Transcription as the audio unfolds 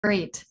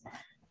Great.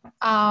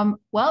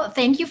 Well,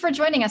 thank you for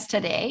joining us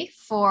today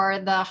for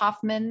the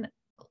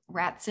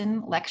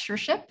Hoffman-Ratzin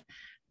Lectureship.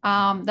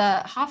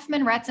 The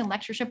Hoffman-Ratzin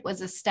Lectureship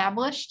was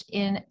established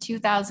in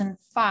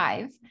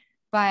 2005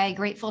 by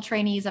grateful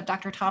trainees of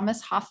Dr.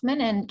 Thomas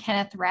Hoffman and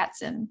Kenneth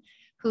Ratzin,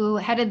 who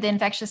headed the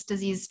infectious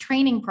disease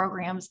training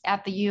programs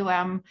at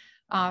the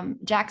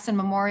Jackson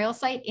Memorial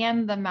Site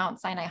and the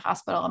Mount Sinai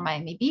Hospital in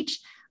Miami Beach,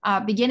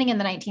 beginning in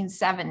the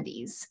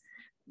 1970s.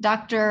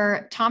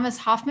 Dr. Thomas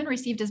Hoffman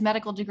received his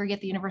medical degree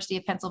at the University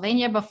of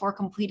Pennsylvania before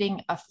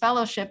completing a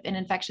fellowship in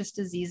infectious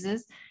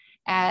diseases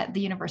at the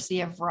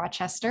University of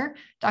Rochester.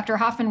 Dr.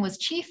 Hoffman was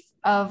chief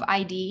of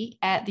ID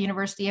at the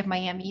University of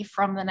Miami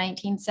from the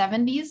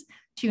 1970s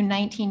to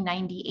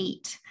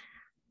 1998.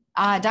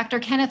 Dr.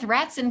 Kenneth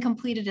Ratzin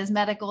completed his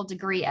medical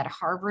degree at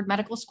Harvard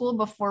Medical School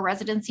before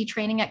residency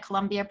training at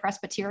Columbia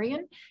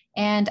Presbyterian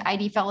and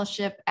ID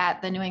fellowship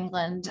at the New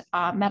England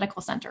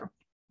Medical Center.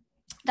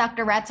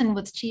 Dr. Ratzin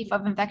was chief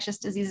of infectious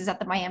diseases at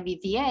the Miami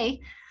VA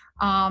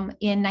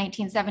in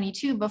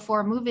 1972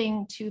 before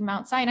moving to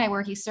Mount Sinai,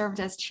 where he served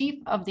as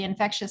chief of the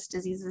infectious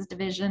diseases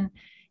division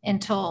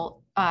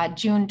until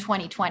June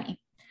 2020.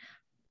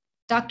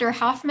 Dr.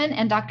 Hoffman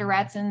and Dr.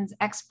 Ratzin's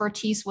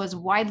expertise was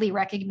widely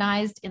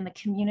recognized in the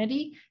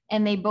community,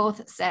 and they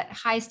both set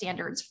high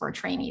standards for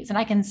trainees. And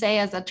I can say,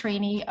 as a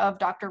trainee of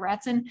Dr.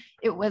 Ratzin,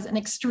 it was an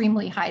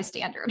extremely high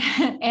standard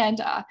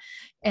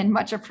and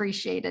much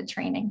appreciated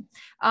training.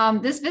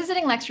 This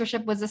visiting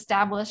lectureship was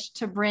established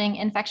to bring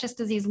infectious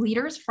disease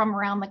leaders from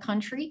around the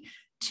country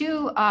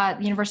to the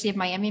University of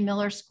Miami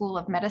Miller School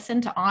of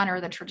Medicine to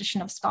honor the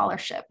tradition of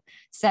scholarship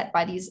set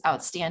by these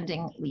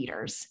outstanding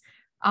leaders.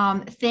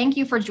 Thank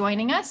you for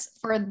joining us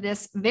for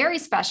this very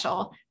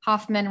special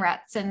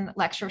Hoffman-Ratzin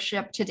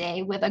lectureship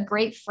today with a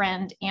great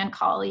friend and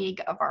colleague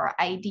of our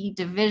ID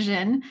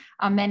division,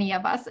 many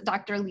of us,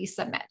 Dr.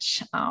 Lisa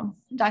Metsch.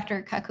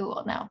 Dr. Kaku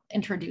will now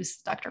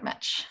introduce Dr.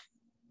 Metsch.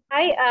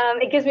 Hi,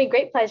 it gives me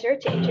great pleasure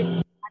to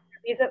introduce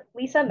Dr.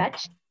 Lisa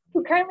Metsch,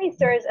 who currently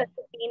serves as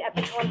the Dean of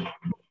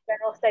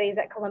General Studies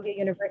at Columbia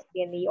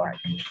University in New York.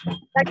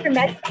 Dr.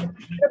 Metsch has an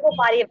incredible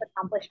body of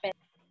accomplishment.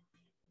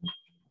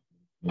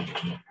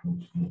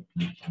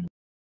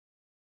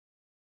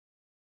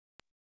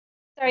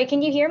 Sorry,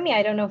 can you hear me?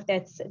 I don't know if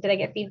did I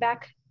get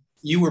feedback?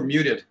 You were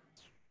muted.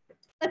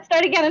 Let's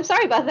start again. I'm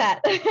sorry about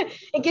that.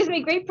 It gives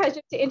me great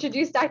pleasure to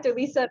introduce Dr.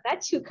 Lisa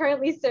Metsch, who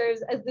currently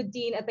serves as the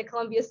Dean at the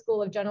Columbia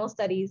School of General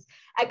Studies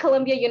at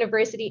Columbia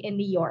University in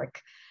New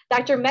York.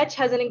 Dr. Metsch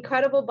has an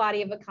incredible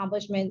body of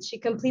accomplishments. She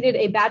completed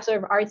a Bachelor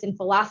of Arts in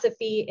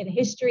Philosophy, in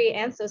History,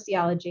 and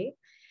Sociology.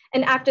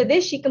 And after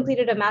this, she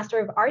completed a Master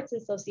of Arts in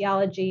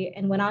Sociology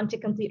and went on to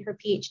complete her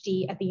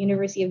PhD at the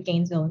University of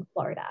Gainesville in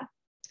Florida.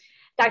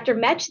 Dr.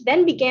 Metsch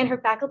then began her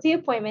faculty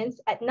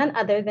appointments at none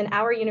other than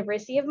our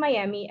University of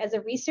Miami as a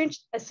research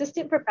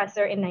assistant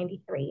professor in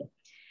 '93.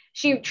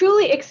 She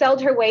truly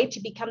excelled her way to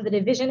become the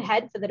division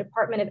head for the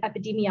Department of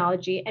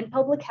Epidemiology and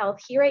Public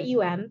Health here at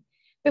UM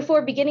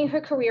before beginning her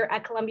career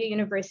at Columbia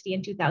University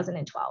in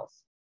 2012.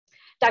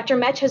 Dr.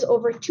 Metsch has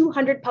over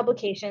 200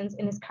 publications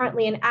and is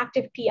currently an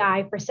active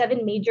PI for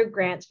 7 major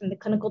grants from the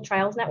Clinical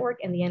Trials Network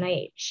and the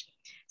NIH.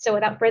 So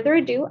without further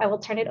ado, I will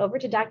turn it over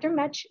to Dr.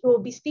 Metsch, who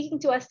will be speaking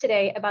to us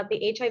today about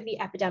the HIV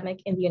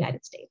epidemic in the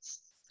United States.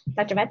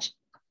 Dr. Metsch.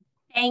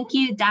 Thank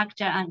you,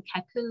 Dr.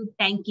 Kaku.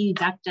 Thank you,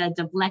 Dr.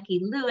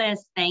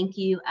 Dublecki-Lewis. Thank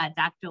you,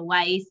 Dr.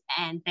 Weiss.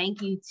 And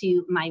thank you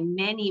to my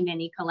many,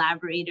 many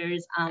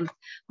collaborators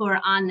who are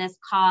on this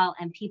call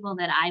and people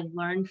that I've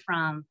learned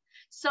from.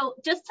 So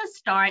just to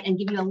start and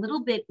give you a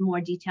little bit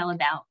more detail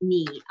about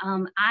me,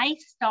 I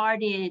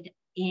started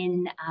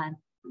in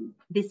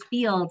this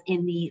field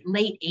in the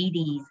late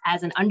 80s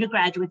as an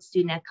undergraduate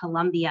student at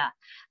Columbia.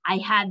 I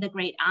had the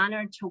great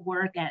honor to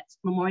work at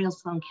Memorial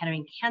Sloan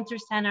Kettering Cancer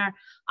Center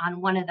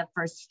on one of the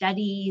first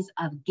studies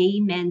of gay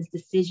men's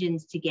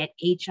decisions to get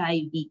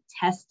HIV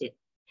tested.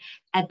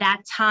 At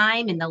that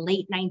time, in the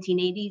late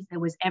 1980s,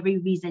 there was every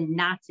reason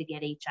not to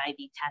get HIV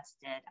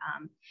tested.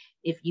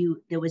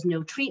 There was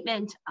no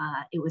treatment,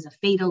 it was a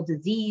fatal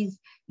disease.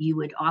 You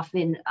would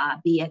often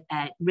be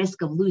at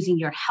risk of losing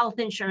your health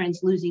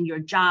insurance, losing your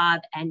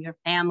job, and your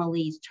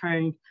families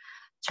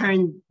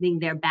turning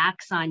their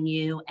backs on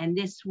you. And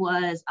this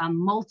was a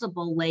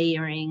multiple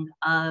layering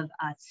of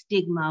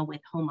stigma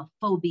with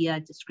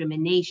homophobia,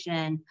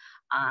 discrimination,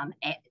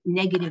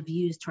 negative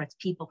views towards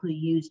people who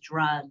use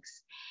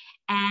drugs.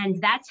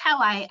 And that's how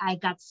I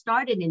got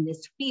started in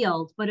this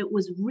field, but it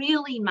was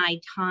really my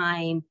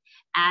time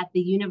at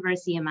the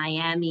University of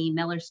Miami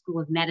Miller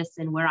School of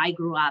Medicine, where I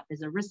grew up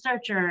as a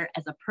researcher,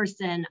 as a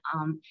person,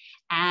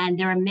 and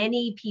there are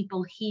many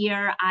people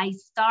here. I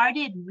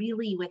started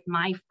really with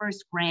my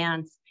first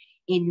grants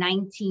in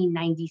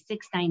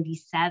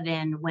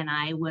 1996-97 when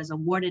I was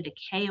awarded a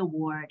K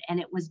Award, and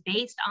it was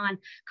based on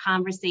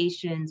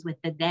conversations with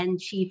the then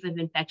Chief of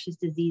Infectious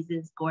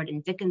Diseases,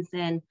 Gordon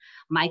Dickinson,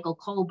 Michael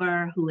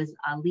Kolber, who was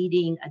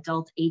leading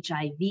adult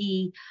HIV,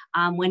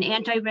 when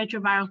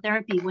antiretroviral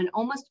therapy went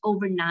almost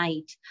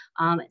overnight,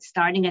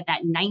 starting at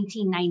that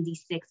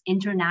 1996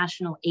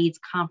 International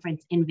AIDS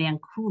Conference in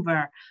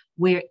Vancouver,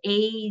 where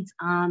AIDS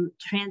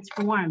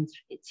transformed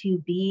to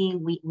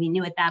being, we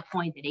knew at that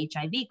point that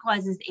HIV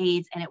causes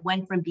AIDS, and it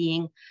went from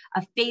being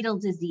a fatal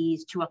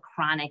disease to a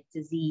chronic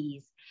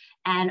disease.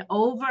 And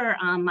over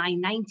my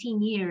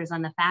 19 years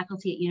on the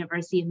faculty at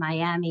University of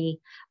Miami,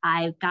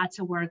 I got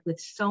to work with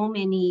so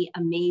many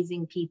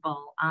amazing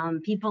people,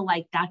 people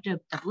like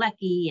Dr.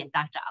 Dablecki and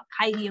Dr.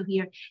 Al-Qaidi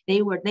here.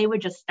 They were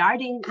just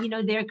starting,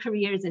 their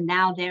careers, and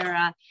now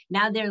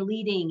they're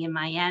leading in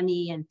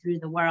Miami and through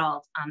the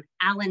world.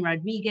 Alan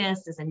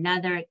Rodriguez is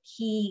another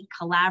key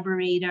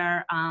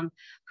collaborator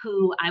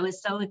who I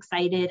was so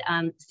excited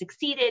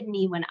succeeded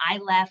me when I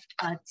left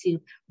to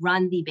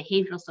run the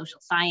Behavioral Social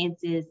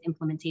Sciences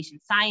Implementation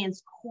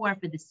Science core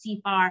for the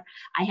CFAR.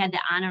 I had the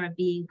honor of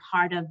being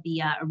part of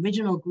the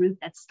original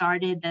group that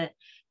started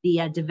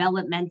the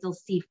developmental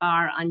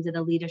CFAR under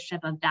the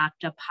leadership of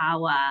Dr.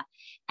 Pawa.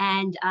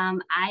 And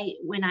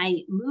when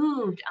I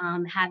moved,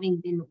 having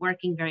been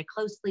working very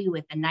closely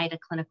with the NIDA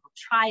Clinical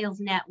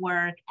Trials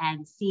Network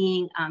and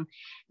seeing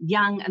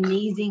young,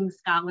 amazing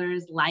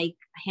scholars like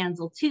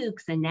Hansel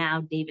Tukes and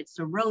now David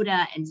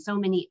Sirota and so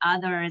many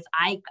others,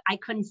 I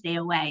couldn't stay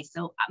away.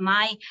 So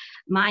my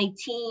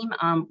team,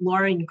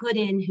 Lauren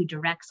Gooden, who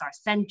directs our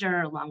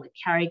center, along with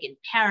Carrigan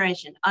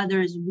Parrish and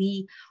others,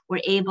 we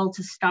were able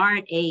to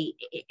start a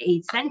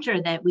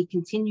center that we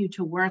continue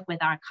to work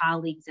with our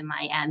colleagues in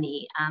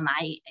Miami.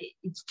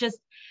 It's just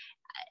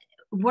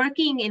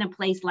working in a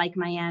place like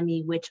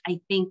Miami, which I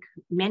think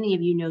many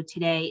of you know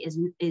today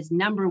is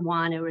number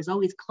one, or is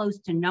always close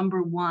to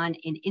number one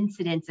in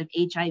incidence of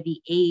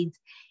HIV/AIDS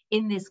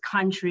in this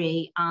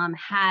country,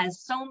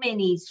 has so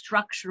many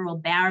structural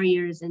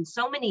barriers and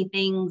so many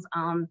things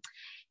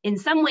in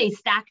some ways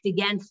stacked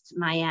against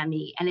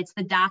Miami, and it's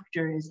the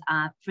doctors.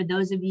 For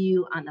those of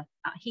you on the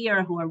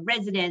here who are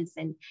residents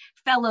and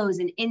fellows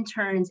and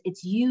interns,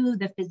 it's you,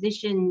 the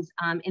physicians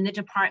in the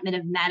Department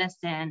of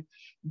Medicine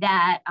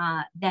that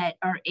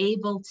are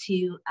able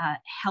to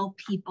help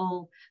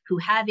people who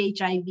have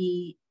HIV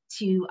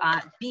to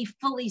be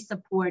fully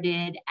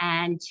supported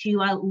and to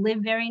live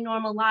very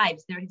normal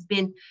lives. There has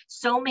been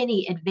so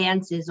many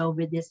advances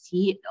over the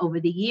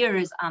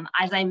years.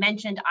 As I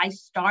mentioned, I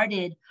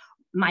started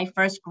my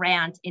first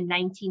grant in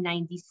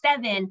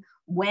 1997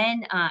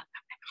 when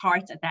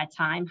HAART at that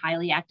time,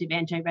 highly active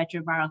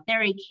antiretroviral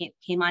therapy,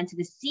 came onto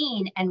the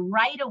scene. And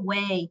right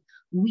away,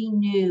 we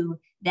knew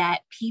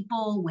that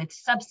people with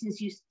substance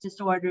use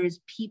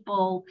disorders,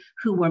 people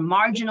who were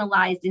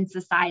marginalized in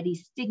society,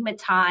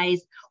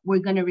 stigmatized, were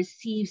going to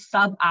receive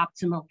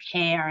suboptimal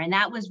care. And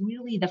that was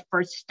really the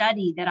first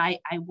study that I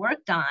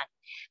worked on.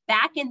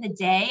 Back in the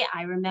day,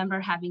 I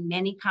remember having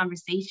many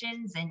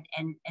conversations and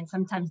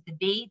sometimes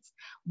debates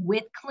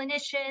with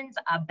clinicians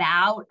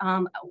about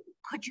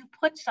could you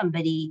put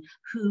somebody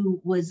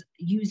who was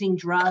using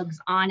drugs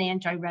on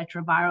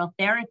antiretroviral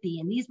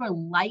therapy? And these were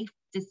life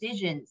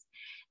decisions.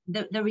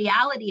 The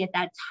reality at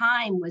that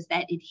time was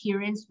that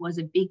adherence was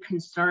a big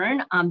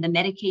concern. The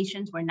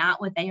medications were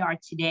not what they are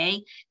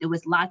today. There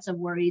was lots of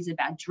worries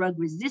about drug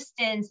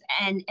resistance,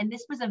 and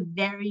this was a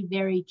very,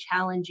 very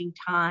challenging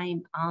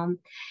time.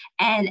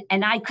 And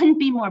I couldn't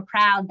be more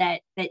proud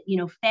that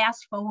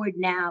fast forward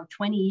now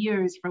 20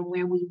 years from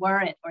where we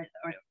were at, or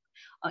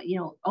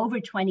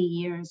over 20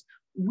 years,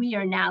 we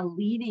are now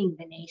leading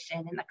the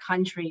nation and the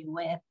country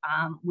with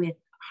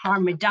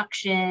harm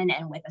reduction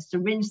and with a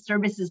syringe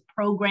services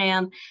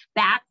program.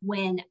 Back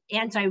when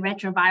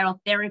antiretroviral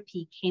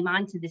therapy came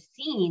onto the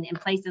scene in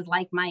places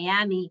like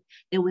Miami,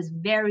 there was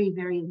very,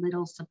 very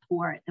little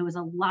support. There was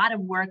a lot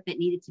of work that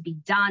needed to be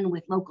done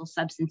with local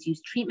substance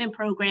use treatment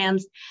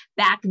programs.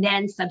 Back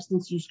then,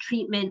 substance use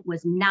treatment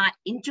was not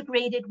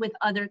integrated with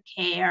other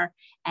care,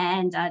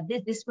 and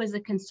this was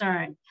a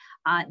concern.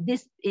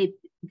 As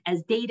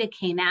data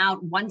came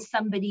out, once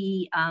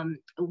somebody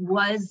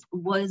was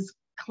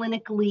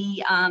clinically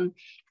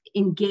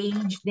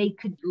engaged, they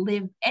could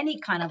live any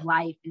kind of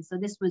life. And so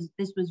this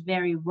was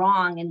very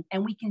wrong.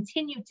 And we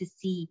continue to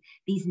see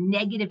these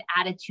negative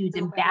attitudes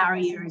and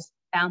barriers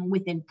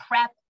within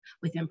PrEP,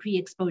 within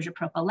pre-exposure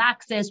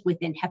prophylaxis,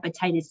 within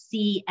hepatitis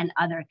C and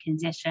other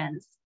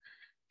conditions.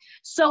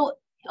 So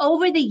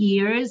over the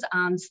years,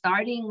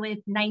 starting with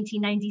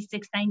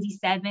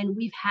 1996-97,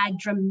 we've had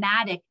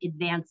dramatic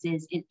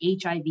advances in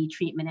HIV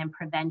treatment and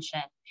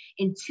prevention.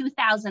 In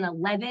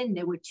 2011,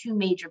 there were two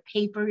major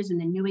papers in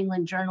the New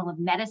England Journal of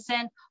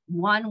Medicine.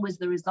 One was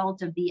the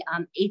result of the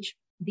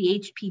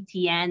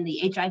HPTN,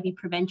 the HIV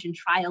Prevention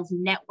Trials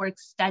Network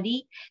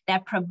study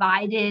that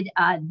provided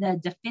the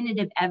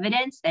definitive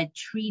evidence that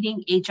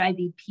treating HIV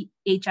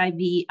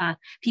HIV,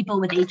 people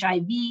with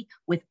HIV,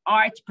 with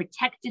ART,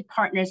 protected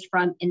partners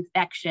from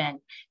infection.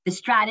 The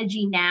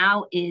strategy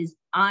now is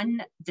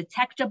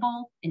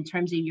undetectable in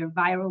terms of your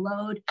viral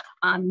load,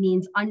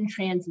 means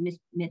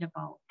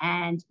untransmittable.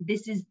 And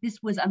this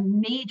was a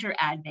major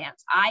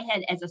advance. I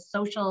had, as a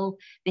social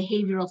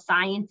behavioral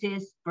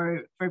scientist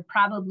for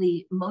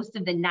probably most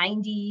of the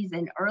 90s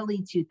and early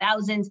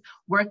 2000s,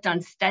 worked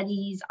on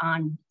studies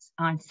on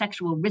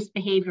sexual risk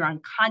behavior,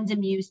 on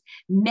condom use.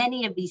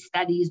 Many of these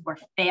studies were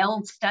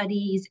failed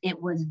studies. It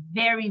was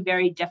very,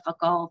 very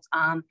difficult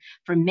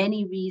for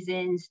many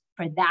reasons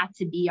for that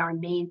to be our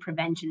main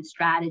prevention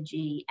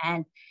strategy.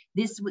 And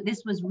this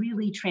was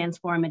really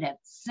transformative.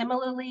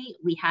 Similarly,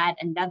 we had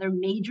another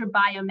major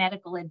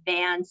biomedical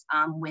advance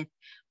with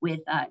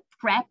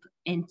PrEP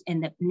in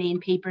the main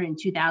paper in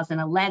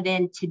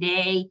 2011.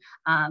 Today,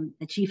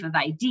 the chief of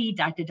ID,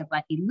 Dr.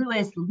 Deblecki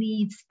Lewis,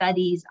 leads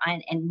studies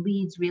and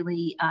leads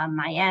really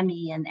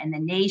Miami and the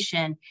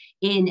nation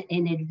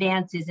in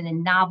advances and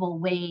in novel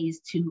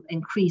ways to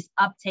increase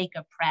uptake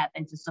of PrEP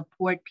and to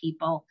support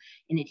people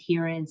in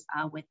adherence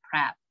with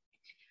PrEP.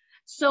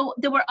 So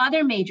there were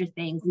other major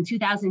things. In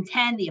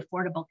 2010, the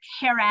Affordable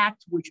Care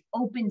Act, which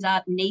opened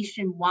up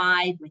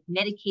nationwide with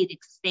Medicaid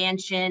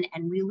expansion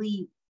and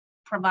really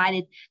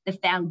provided the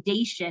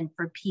foundation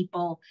for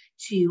people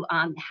to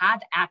have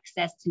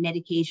access to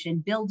medication,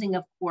 building,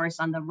 of course,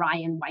 on the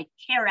Ryan White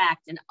Care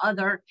Act and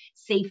other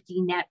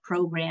safety net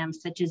programs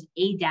such as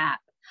ADAP.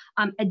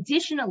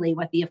 Additionally,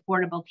 what the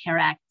Affordable Care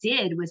Act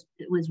did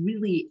was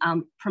really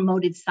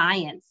promoted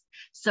science.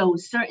 So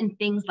certain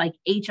things like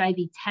HIV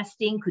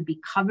testing could be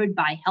covered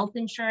by health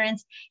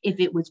insurance if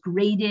it was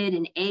graded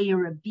an A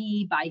or a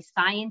B by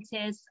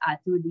scientists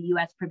through the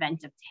U.S.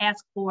 Preventive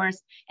Task Force.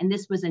 And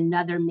this was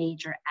another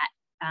major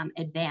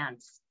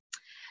advance.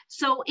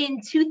 So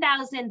in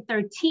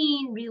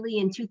 2013, really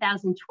in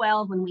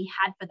 2012, when we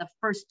had for the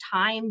first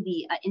time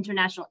the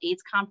International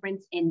AIDS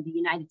Conference in the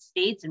United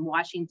States in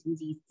Washington,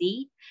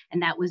 D.C.,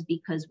 and that was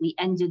because we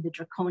ended the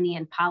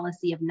draconian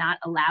policy of not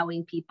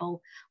allowing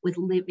people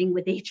living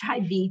with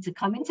HIV to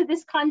come into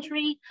this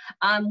country,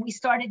 we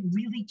started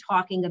really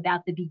talking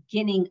about the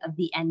beginning of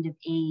the end of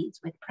AIDS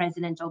with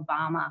President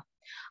Obama.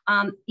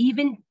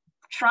 Even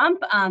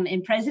Trump,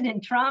 and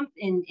President Trump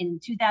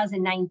in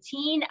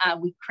 2019,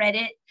 we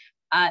credit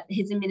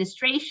his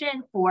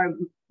administration for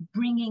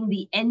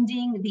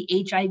ending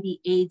the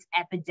HIV/AIDS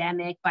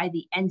epidemic by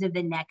the end of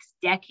the next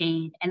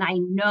decade. And I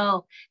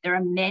know there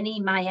are many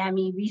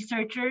Miami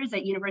researchers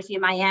at University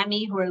of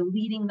Miami who are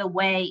leading the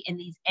way in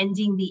these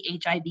ending the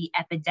HIV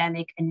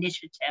epidemic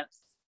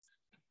initiatives.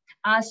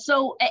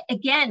 So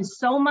again,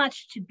 so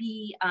much to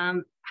be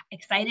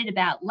excited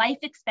about. Life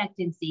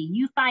expectancy.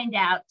 You find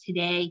out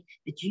today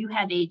that you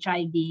have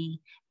HIV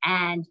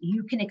and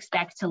you can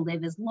expect to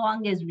live as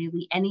long as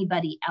really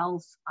anybody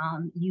else.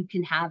 You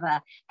can have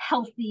a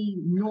healthy,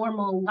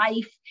 normal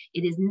life.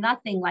 It is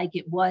nothing like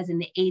it was in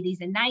the 80s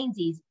and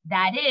 90s.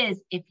 That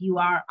is, if you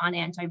are on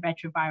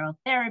antiretroviral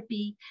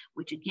therapy,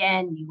 which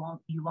again, you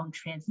won't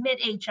transmit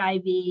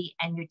HIV,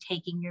 and you're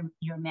taking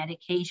your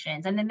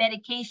medications. And the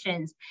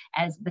medications,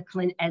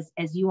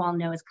 as you all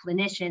know as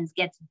clinicians,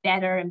 gets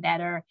better and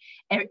better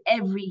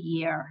every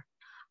year.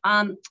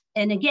 And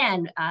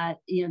again,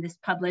 this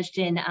published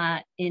in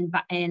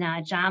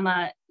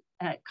JAMA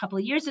a couple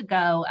of years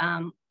ago,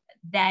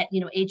 that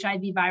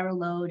HIV viral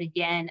load,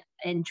 again,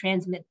 and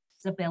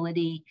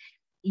transmissibility,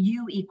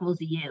 U equals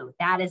U.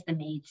 That is the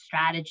main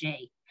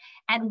strategy.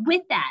 And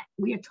with that,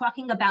 we are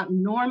talking about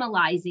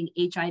normalizing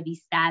HIV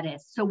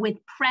status. So with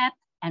PrEP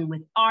and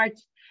with ART,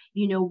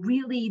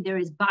 really there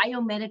is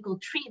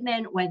biomedical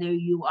treatment, whether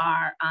you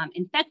are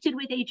infected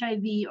with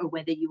HIV or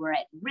whether you are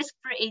at risk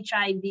for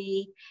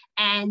HIV.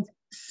 And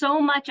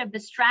so much of the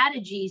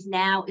strategies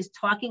now is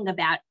talking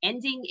about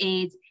ending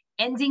AIDS,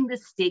 ending the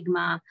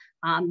stigma,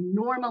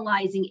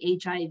 normalizing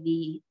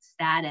HIV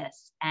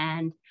status.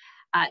 And,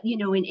 at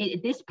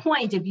this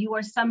point, if you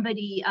are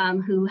somebody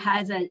who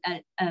has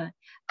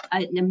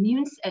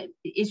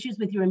issues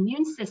with your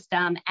immune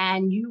system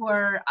and you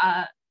are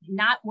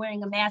not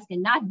wearing a mask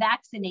and not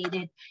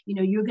vaccinated,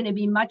 you're going to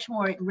be much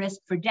more at risk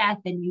for death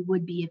than you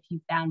would be if you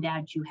found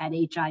out you had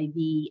HIV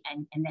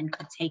and then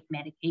could take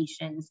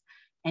medications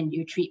and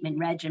your treatment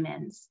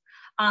regimens.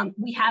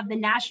 We have the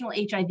National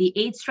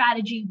HIV/AIDS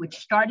Strategy, which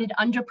started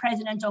under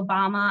President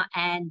Obama,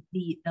 and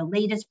the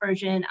latest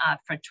version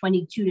for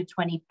 22 to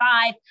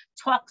 25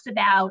 talks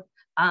about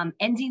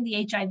ending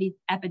the HIV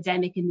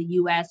epidemic in the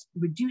US,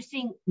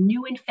 reducing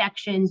new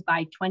infections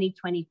by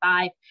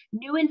 2025.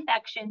 New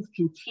infections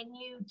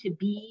continue to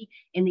be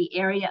in the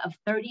area of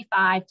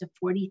 35 to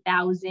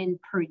 40,000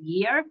 per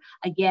year.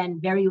 Again,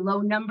 very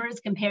low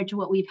numbers compared to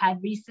what we've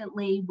had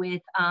recently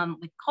with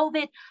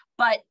COVID,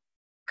 but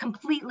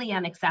completely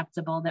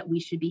unacceptable that we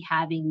should be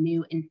having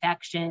new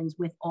infections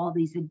with all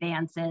these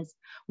advances.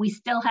 We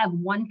still have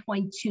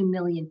 1.2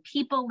 million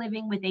people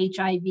living with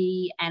HIV,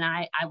 and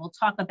I will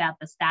talk about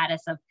the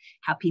status of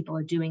how people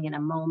are doing in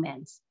a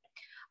moment.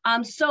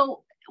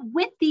 So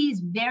with these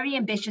very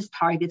ambitious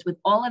targets, with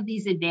all of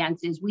these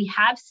advances, we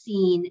have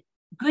seen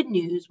good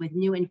news with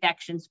new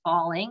infections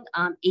falling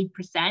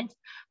 8%,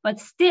 but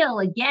still,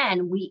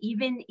 again,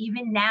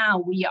 even now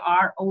we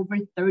are over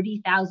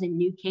 30,000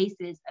 new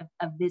cases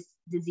of this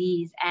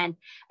disease. And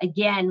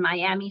again,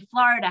 Miami,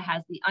 Florida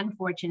has the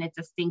unfortunate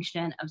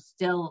distinction of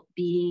still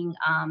being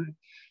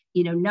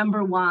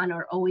number one,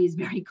 or always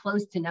very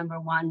close to number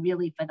one,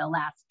 really for the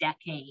last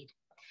decade.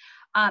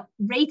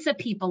 Rates of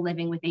people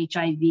living with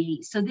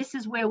HIV. So this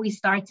is where we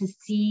start to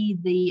see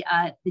the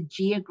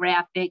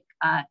geographic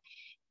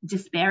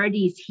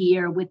disparities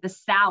here with the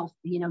South.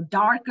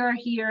 Darker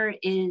here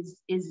is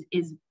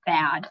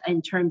bad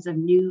in terms of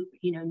new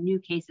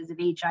cases of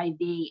HIV,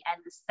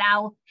 and the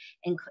South,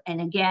 and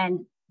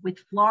again, with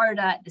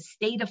Florida, the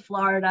state of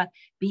Florida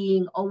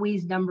being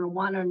always number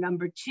one or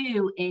number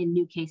two in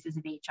new cases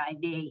of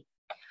HIV.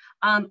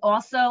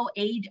 Also,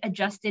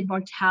 age-adjusted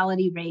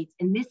mortality rates.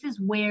 And this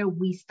is where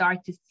we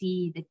start to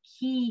see the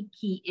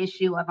key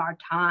issue of our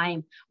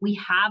time. We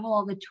have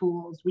all the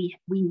tools. We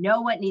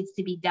know what needs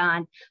to be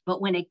done.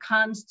 But when it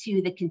comes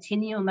to the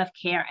continuum of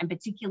care, and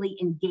particularly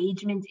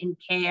engagement in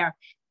care,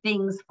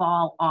 things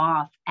fall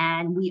off.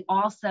 And we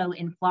also,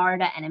 in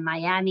Florida and in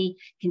Miami,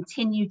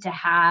 continue to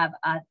have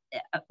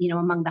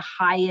among the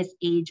highest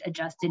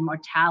age-adjusted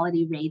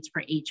mortality rates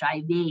for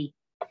HIV.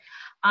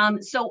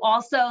 So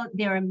also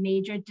there are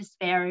major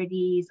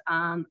disparities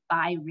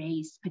by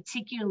race,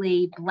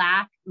 particularly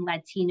Black,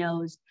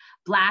 Latinos.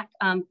 Black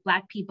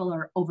people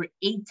are over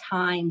 8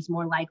 times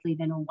more likely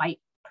than a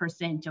white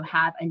person to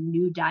have a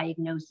new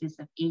diagnosis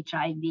of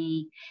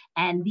HIV.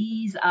 And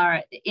these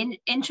are,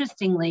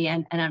 interestingly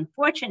and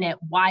unfortunate,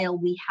 while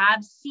we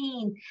have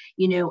seen,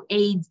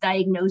 AIDS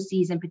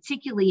diagnoses, and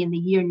particularly in the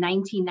year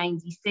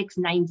 1996,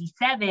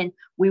 97,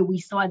 where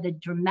we saw the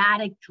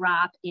dramatic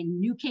drop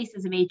in new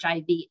cases of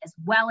HIV as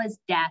well as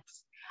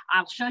deaths.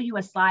 I'll show you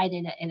a slide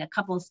in a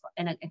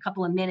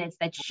couple of minutes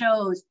that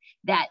shows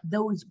that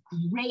those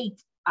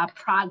great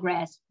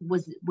progress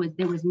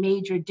there was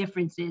major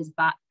differences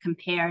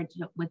compared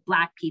with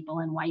Black people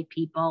and white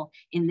people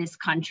in this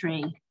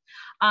country.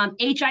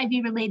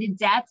 HIV-related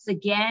deaths,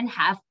 again,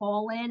 have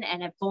fallen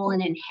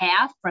in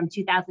half from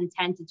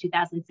 2010 to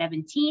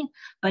 2017.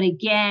 But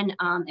again,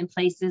 in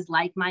places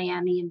like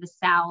Miami in the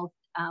South,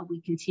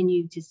 we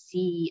continue to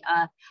see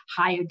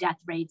higher death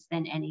rates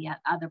than any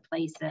other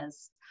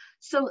places.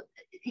 So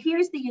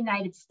here's the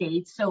United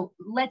States. So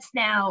let's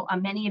now,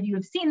 many of you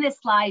have seen this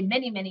slide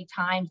many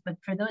times, but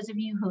for those of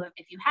you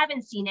if you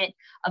haven't seen it,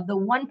 of the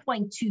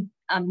 1.2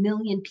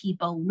 million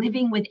people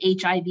living with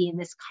HIV in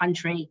this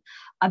country,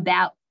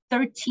 about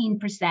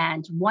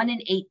 13%, 1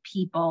 in 8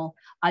 people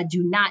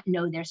do not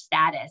know their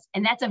status.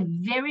 And that's a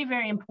very,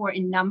 very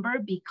important number,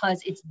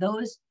 because it's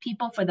those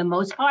people, for the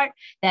most part,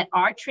 that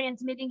are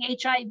transmitting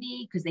HIV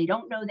because they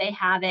don't know they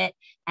have it,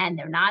 and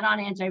they're not on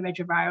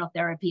antiretroviral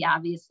therapy,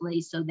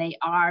 obviously, so they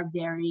are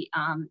very,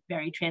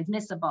 very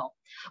transmissible.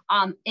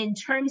 In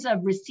terms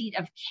of receipt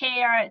of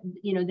care,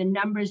 the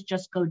numbers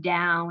just go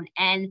down.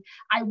 And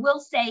I will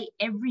say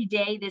every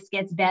day this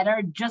gets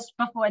better. Just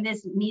before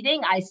this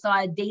meeting, I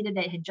saw data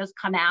that had just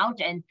come out,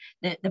 and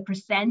the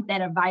percent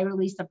that are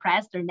virally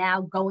suppressed are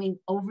now going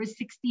over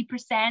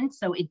 60%.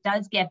 So it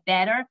does get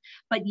better.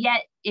 But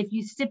yet, if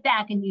you sit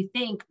back and you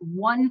think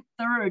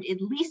 1/3,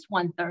 at least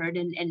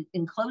 1/3,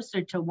 and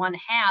closer to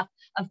 1/2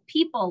 of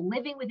people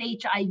living with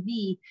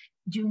HIV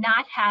do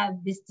not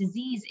have this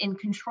disease in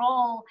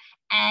control.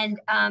 And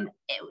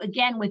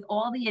again, with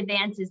all the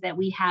advances that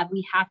we have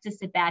to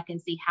sit back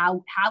and see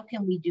how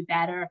can we do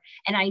better.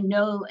 And I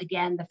know,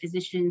 again, the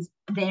physicians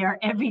there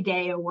every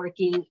day are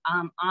working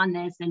on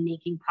this and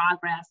making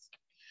progress.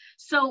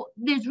 So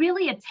there's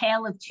really a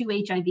tale of 2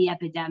 HIV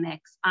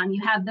epidemics.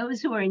 You have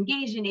those who are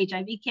engaged in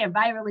HIV care,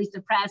 virally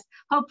suppressed,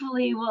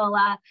 hopefully will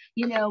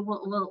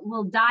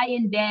die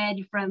in bed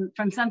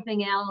from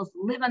something else,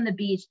 live on the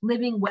beach,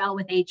 living well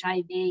with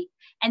HIV.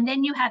 And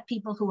then you have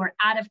people who are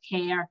out of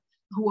care,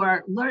 who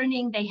are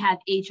learning they have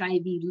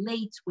HIV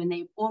late when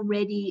they've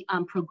already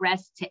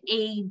progressed to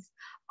AIDS,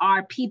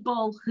 are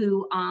people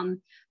who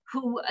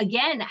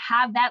again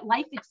have that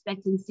life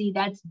expectancy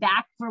that's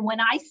back for when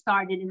I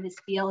started in this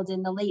field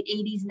in the late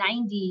 80s,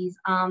 90s.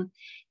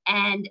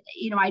 And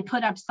I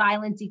put up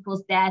silence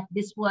equals death.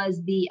 This was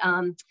the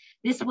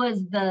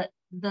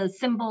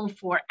symbol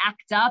for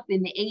ACT UP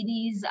in the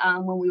 80s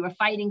when we were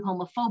fighting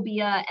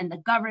homophobia and the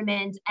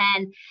government.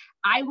 And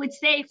I would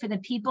say for the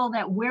people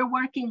that we're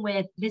working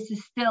with, this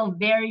is still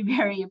very,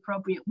 very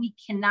appropriate. We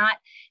cannot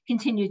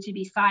continue to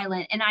be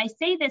silent. And I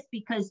say this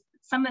because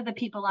some of the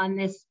people on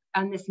this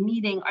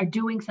meeting are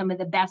doing some of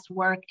the best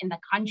work in the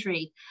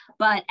country.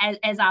 But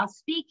as I'll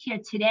speak here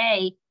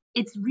today,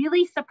 it's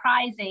really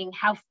surprising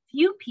how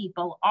few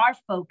people are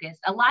focused.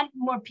 A lot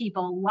more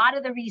people, a lot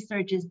of the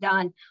research is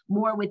done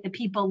more with the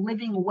people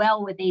living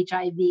well with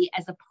HIV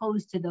as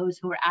opposed to those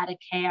who are out of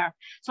care.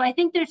 So I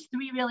think there's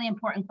 3 really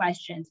important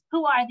questions.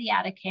 Who are the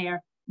out of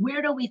care?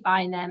 where do we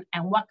find them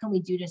and what can we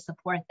do to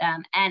support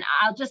them? And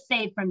I'll just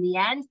say from the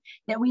end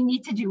that we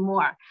need to do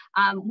more.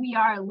 We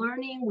are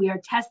learning, we are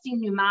testing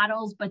new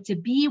models, but to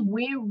be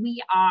where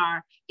we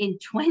are in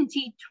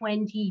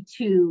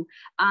 2022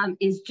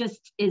 is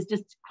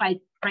just quite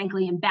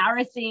frankly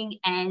embarrassing,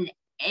 and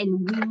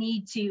we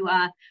need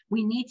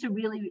to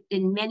really,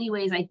 in many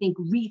ways, I think,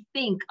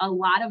 rethink a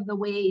lot of the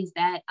ways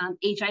that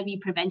HIV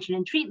prevention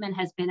and treatment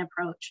has been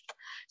approached.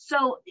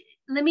 So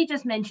let me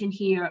just mention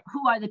here,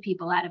 who are the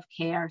people out of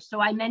care? So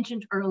I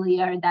mentioned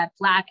earlier that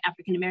Black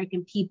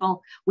African-American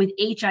people with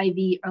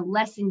HIV are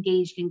less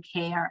engaged in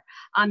care.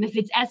 If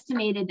it's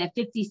estimated that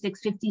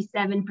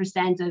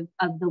 57%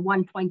 of the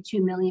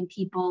 1.2 million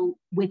people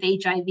with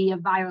HIV are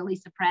virally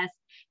suppressed,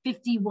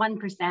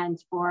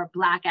 51% for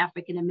Black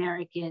African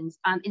Americans.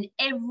 In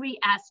every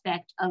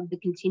aspect of the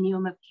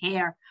continuum of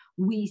care,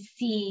 we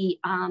see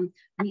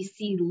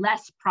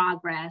less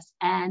progress,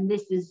 and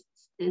this is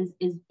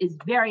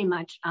very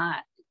much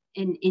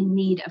in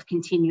need of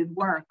continued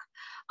work.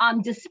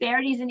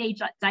 Disparities in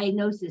AIDS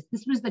diagnosis.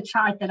 This was the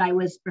chart that I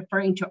was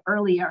referring to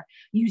earlier.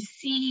 You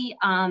see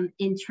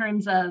in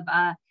terms of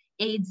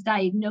AIDS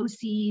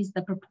diagnoses,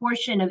 the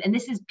proportion of, and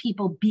this is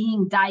people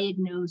being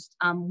diagnosed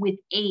with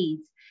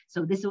AIDS.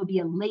 So this will be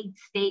a late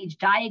stage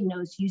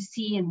diagnosis. You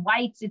see in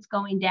whites, it's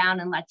going down,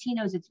 and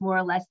Latinos, it's more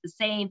or less the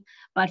same.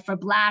 But for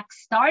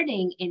Blacks,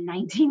 starting in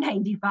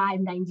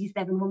 1995,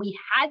 97, when we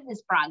had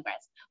this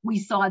progress, we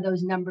saw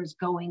those numbers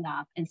going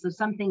up. And so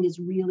something is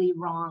really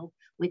wrong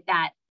with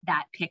that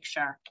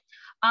picture.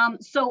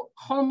 So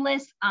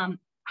homeless,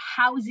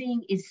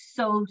 housing is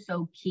so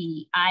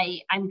key.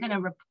 I'm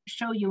gonna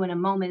show you in a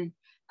moment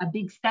a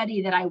big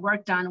study that I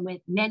worked on with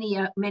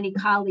many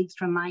colleagues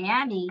from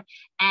Miami,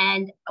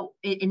 and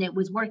it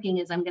was working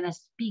as I'm going to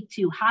speak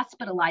to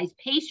hospitalized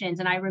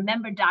patients. And I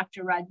remember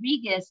Dr.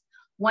 Rodriguez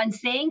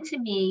once saying to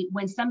me,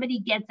 when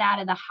somebody gets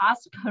out of the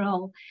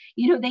hospital,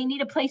 they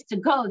need a place to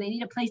go, they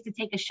need a place to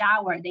take a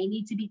shower, they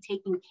need to be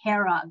taken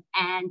care of,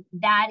 and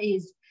that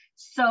is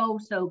so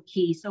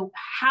key. So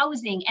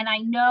housing, and I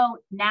know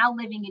now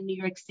living in New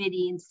York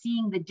City and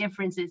seeing the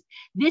differences,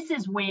 this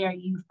is where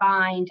you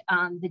find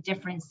the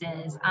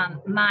differences.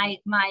 My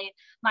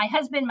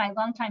husband, my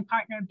longtime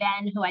partner,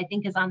 Ben, who I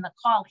think is on the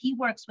call, he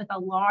works with a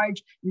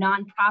large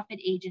nonprofit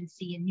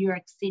agency in New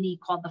York City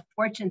called the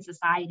Fortune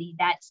Society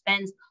that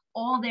spends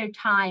all their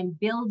time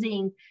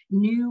building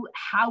new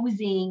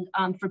housing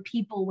for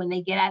people when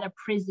they get out of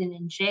prison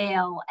and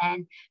jail,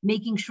 and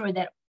making sure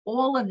that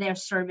all of their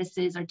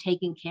services are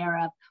taken care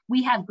of.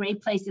 We have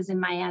great places in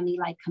Miami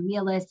like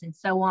Camillus and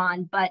so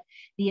on, but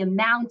the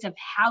amount of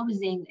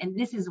housing, and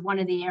this is one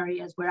of the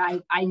areas where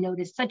I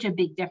noticed such a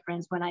big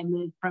difference when I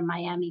moved from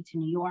Miami to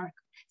New York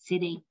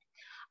City.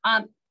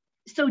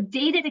 So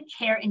data to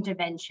care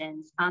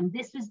interventions.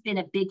 This has been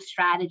a big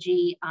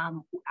strategy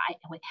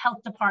with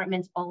health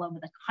departments all over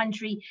the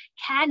country.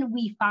 Can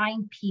we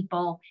find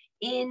people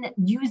in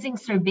using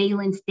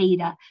surveillance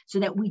data so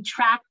that we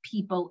track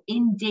people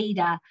in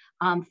data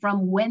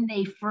from when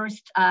they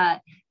first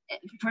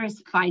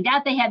find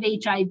out they have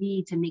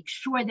HIV to make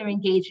sure they're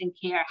engaged in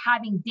care,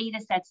 having data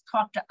sets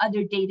talk to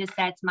other data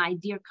sets. My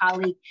dear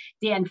colleague,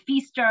 Dan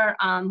Feaster,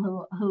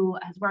 who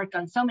has worked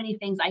on so many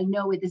things, I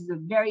know this is a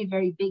very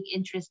big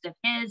interest of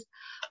his.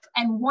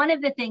 And one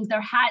of the things,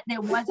 there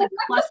was a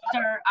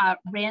cluster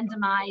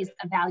randomized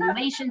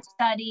evaluation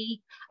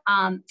study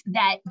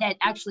that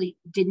actually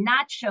did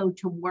not show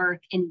to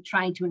work in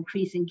trying to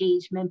increase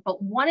engagement.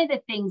 But one of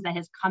the things that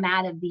has come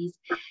out of these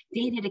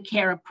data to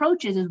care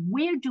approaches is,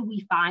 where do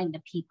we find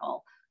the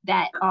people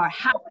that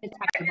have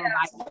detectable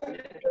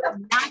viruses,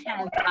 not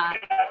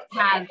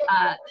have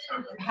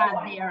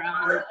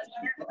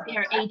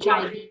their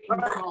HIV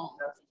controlled?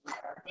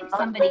 If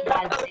somebody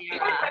has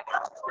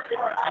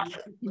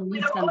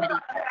somebody.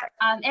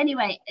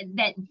 Anyway,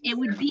 that it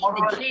would be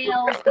the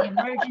jails, the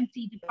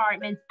emergency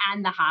departments,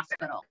 and the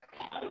hospital.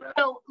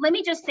 So let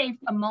me just say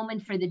a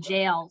moment for the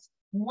jails.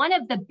 One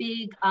of the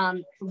big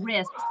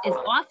risks is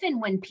often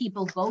when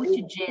people go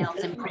to jails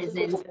and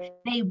prisons,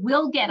 they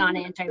will get on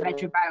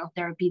antiretroviral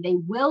therapy, they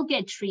will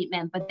get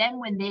treatment, but then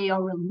when they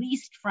are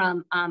released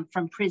from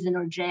prison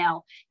or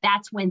jail,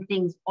 that's when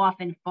things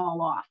often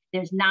fall off.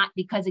 There's not,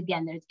 because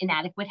again, there's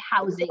inadequate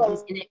housing,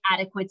 there's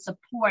inadequate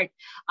support.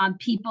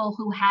 People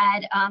who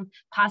had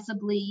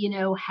possibly,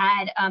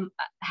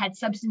 had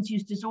substance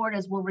use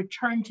disorders will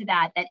return to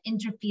that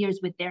interferes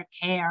with their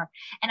care.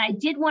 And I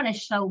did want to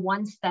show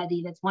one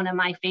study that's one of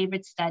my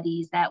favorite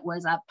studies that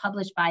was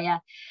published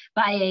by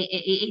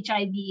a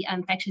HIV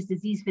infectious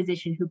disease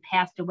physician who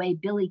passed away,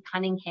 Billy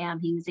Cunningham.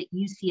 He was at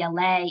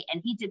UCLA,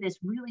 and he did this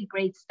really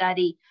great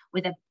study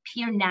with a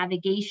peer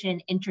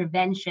navigation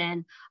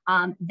intervention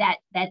that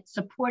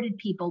supported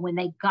people when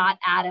they got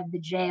out of the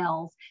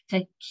jails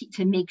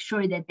to make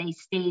sure that they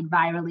stayed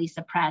virally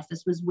suppressed.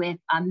 This was with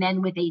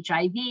men with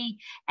HIV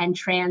and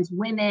trans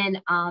women,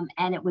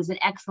 and it was an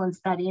excellent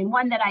study, and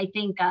one that I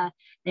think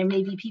there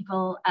may be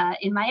people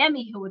in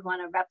Miami who would want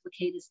want to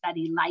replicate a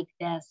study like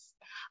this.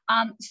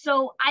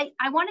 So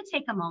I want to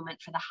take a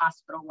moment for the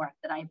hospital work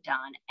that I've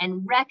done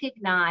and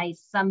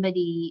recognize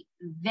somebody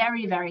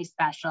very, very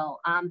special.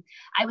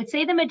 I would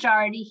say the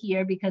majority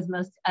here, because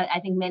I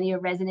think many are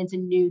residents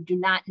and new, do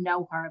not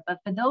know her, but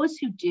for those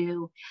who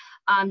do,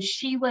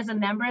 she was a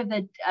member of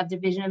the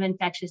Division of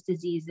Infectious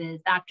Diseases,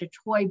 Dr.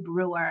 Toy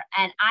Brewer.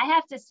 And I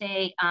have to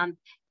say,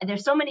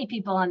 there's so many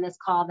people on this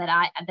call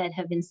that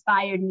have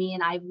inspired me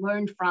and I've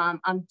learned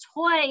from.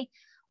 Toy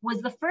was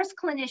the first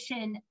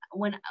clinician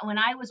when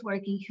I was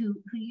working who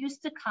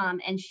used to come,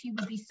 and she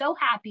would be so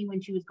happy when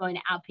she was going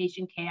to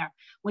outpatient care.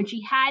 When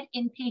she had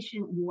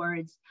inpatient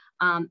wards,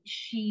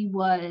 she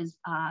was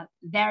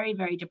very,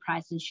 very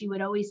depressed. And she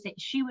would always say,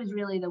 she was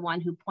really the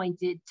one who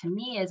pointed to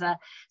me as a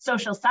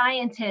social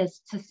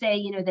scientist to say,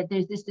 you know, that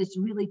there's this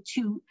really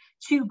two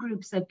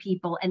groups of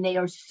people and they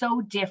are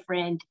so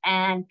different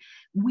and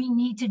we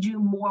need to do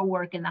more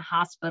work in the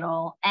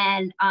hospital.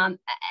 And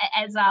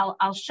as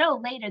I'll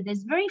show later,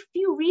 there's very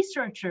few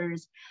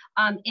researchers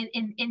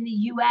in the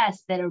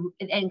US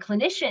and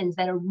clinicians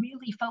that are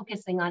really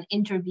focusing on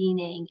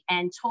intervening,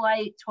 and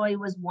Toy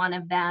was one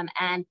of them.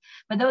 And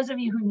for those of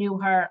you who knew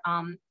her,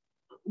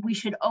 we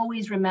should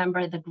always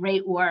remember the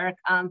great work.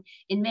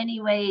 In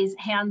many ways,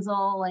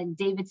 Hansel and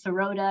David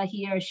Sirota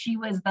here, she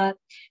was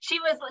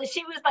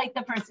like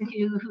the person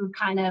who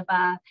kind of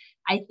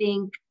I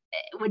think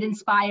would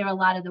inspire a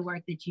lot of the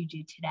work that you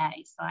do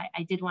today. So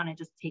I did want to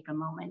just take a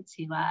moment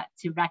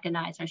to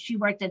recognize her. She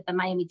worked at the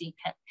Miami-Dade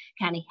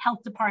County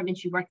Health Department.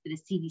 She worked for the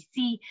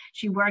CDC.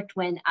 She worked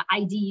when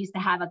ID used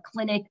to have a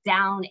clinic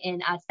down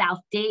in South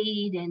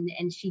Dade,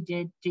 and she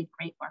did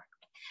great work.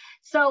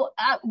 So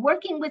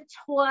working with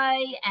Toy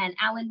and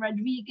Alan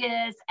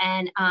Rodriguez,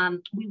 and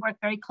we work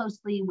very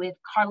closely with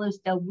Carlos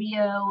Del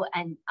Rio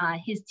and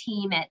his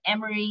team at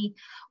Emory.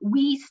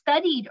 We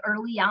studied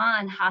early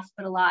on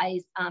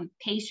hospitalized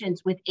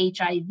patients with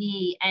HIV.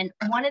 And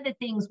one of the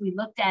things we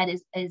looked at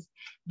is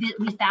that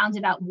we found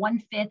about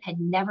 1/5 had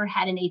never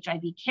had an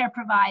HIV care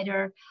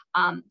provider.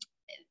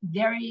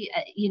 Very,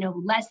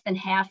 less than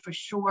half for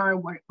sure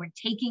were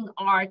taking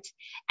ART.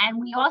 And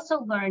we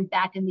also learned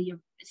back in the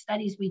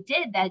studies we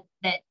did that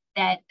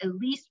at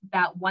least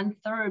about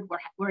 1/3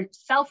 were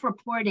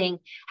self-reporting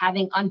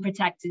having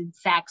unprotected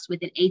sex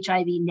with an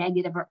HIV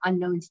negative or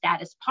unknown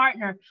status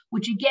partner,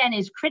 which again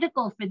is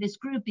critical for this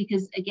group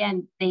because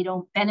again, they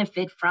don't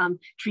benefit from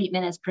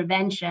treatment as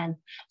prevention.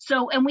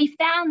 So, and we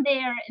found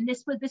there, and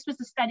this was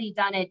a study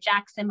done at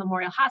Jackson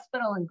Memorial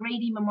Hospital and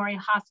Grady Memorial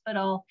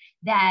Hospital,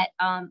 that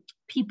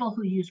people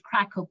who use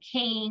crack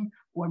cocaine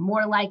were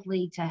more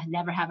likely to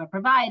never have a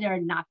provider,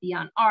 not be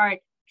on ART,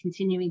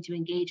 continuing to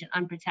engage in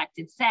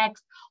unprotected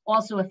sex.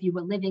 Also, if you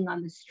were living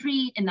on the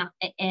street, and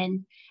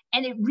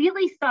it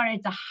really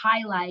started to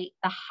highlight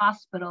the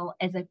hospital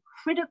as a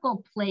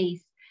critical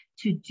place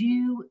to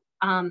do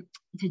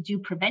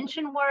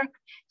prevention work,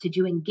 to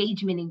do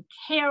engagement in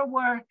care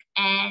work.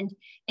 And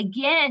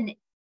again,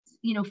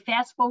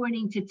 fast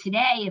forwarding to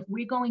today, if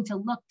we're going to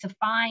look to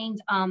find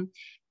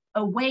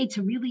a way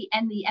to really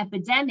end the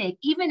epidemic,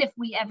 even if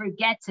we ever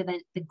get to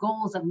the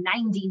goals of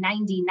 90,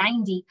 90,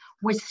 90,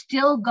 we're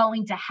still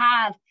going to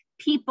have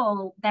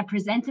people that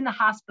present in the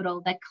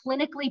hospital that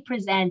clinically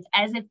present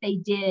as if they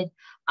did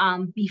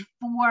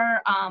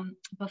before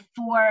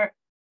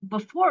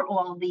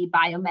all the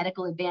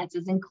biomedical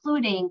advances,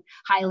 including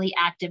highly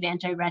active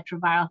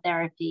antiretroviral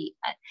therapy.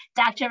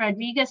 Dr.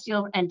 Rodriguez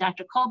and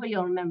Dr. Kolber,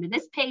 you'll remember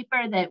this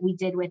paper that we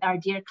did with our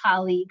dear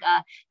colleague,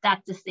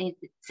 Dr.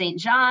 St.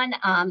 John,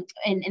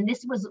 and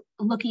this was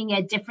looking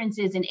at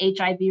differences in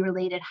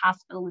HIV-related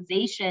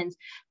hospitalizations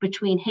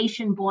between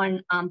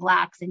Haitian-born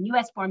Blacks and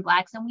US-born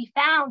Blacks. And we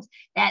found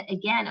that,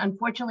 again,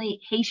 unfortunately,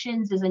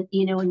 Haitians isn't,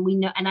 and we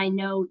know, and I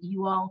know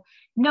you all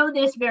know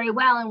this very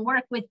well and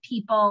work with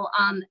people,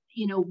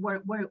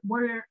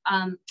 we're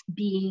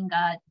being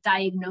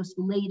diagnosed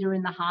later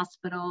in the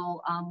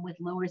hospital with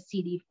lower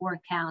CD4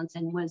 counts,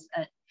 and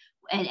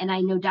and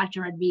I know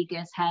Dr.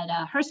 Rodriguez had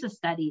a HRSA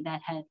study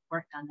that had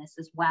worked on this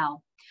as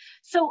well.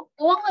 So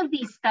all of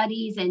these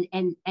studies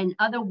and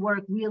other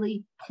work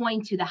really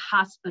point to the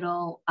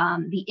hospital,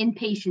 the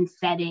inpatient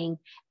setting,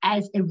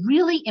 as a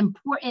really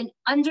important,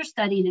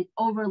 understudied and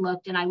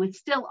overlooked, and I would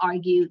still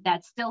argue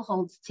that still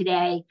holds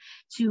today,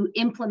 to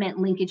implement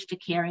linkage to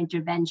care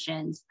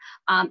interventions.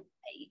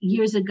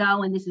 Years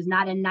ago, and this is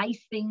not a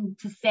nice thing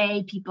to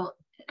say, people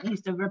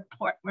used to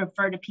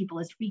refer to people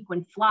as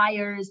frequent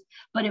flyers,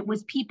 but it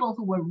was people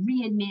who were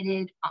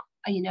readmitted,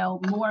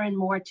 more and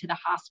more to the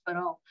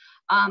hospital.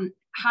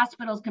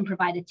 Hospitals can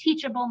provide a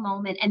teachable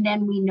moment, and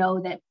then we know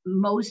that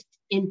most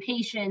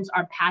inpatients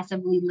are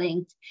passively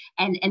linked.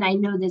 And I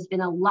know there's been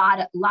a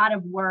lot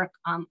of work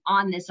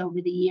on this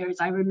over the years.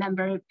 I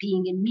remember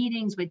being in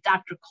meetings with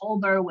Dr.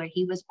 Kolber, where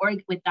he was,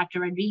 with Dr.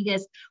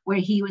 Rodriguez, where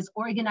he was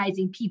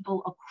organizing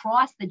people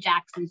across the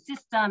Jackson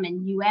system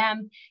and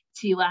UM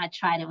to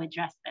try to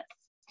address this.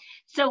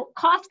 So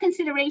cost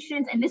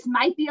considerations, and this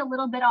might be a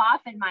little bit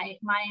off, and my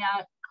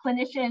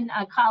clinician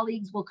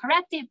colleagues will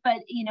correct it, but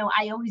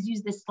I always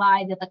use this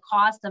slide that the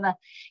cost of a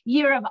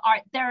year of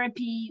art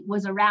therapy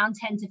was around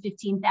 10 to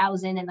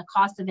 15,000, and the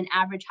cost of an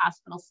average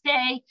hospital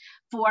stay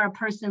for a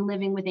person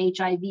living with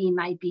HIV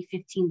might be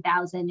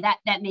 15,000.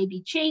 That may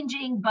be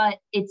changing, but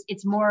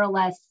it's more or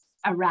less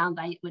around,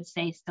 I would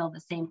say, still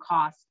the same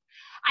cost.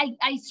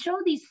 I show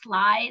these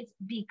slides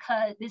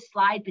because this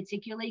slide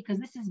particularly, because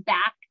this is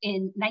back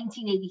in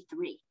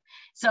 1983.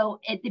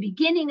 So at the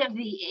beginning of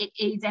the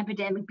AIDS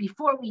epidemic,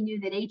 before we knew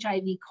that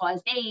HIV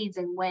caused AIDS,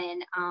 and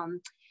when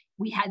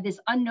we had this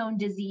unknown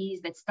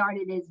disease that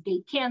started as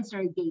gay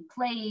cancer, gay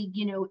plague,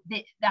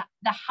 the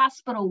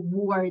hospital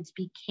wards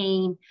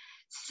became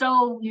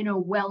so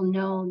well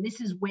known.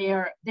 This is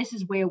where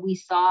we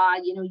saw,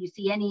 you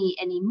see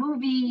any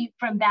movie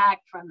and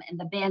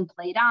the band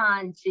played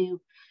on,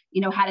 to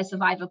How to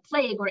Survive a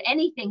Plague, or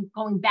anything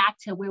going back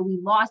to where we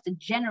lost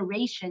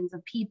generations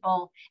of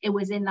people. It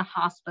was in the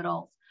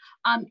hospitals.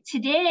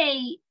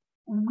 Today,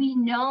 we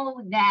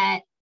know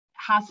that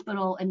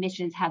hospital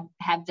admissions have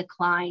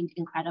declined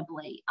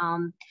incredibly.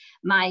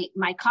 My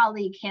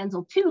colleague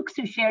Hansel Tukes,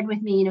 who shared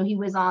with me,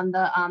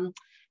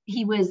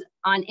 he was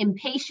on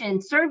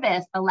inpatient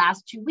service the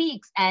last 2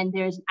 weeks, and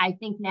there was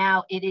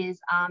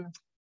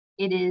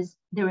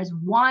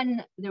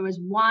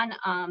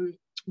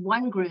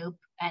one group,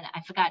 and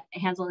I forgot,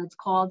 Hansel, it's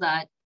called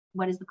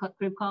what is the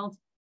group called?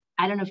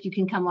 I don't know if you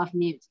can come off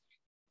mute.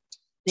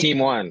 Team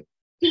One.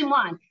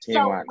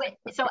 So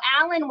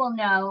Alan will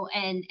know,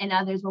 and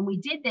others, when we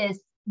did this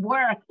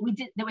work,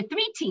 there were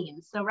 3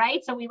 teams. So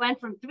we went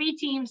from 3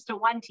 teams to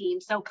 1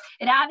 team. So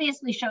it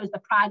obviously shows the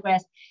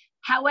progress.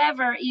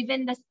 However,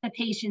 even the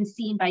patients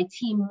seen by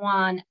Team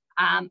One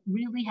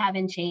really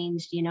haven't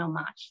changed,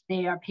 much.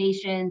 They are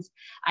patients,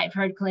 I've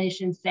heard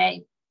clinicians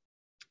say,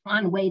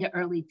 on way to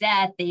early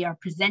death. They are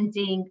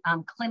presenting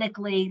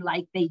clinically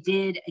like they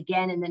did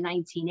again in the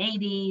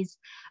 1980s,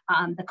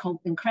 the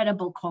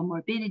incredible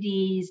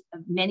comorbidities,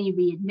 many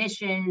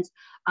readmissions,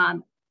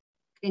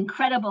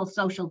 incredible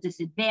social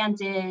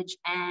disadvantage,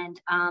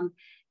 and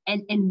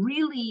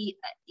really,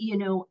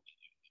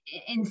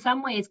 in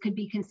some ways could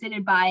be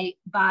considered by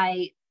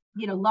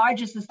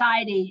larger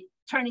society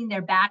turning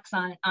their backs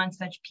on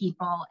such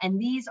people. And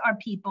these are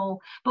people,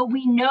 but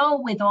we know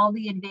with all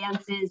the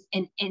advances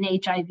in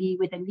HIV,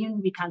 with immune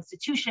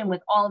reconstitution,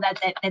 with all that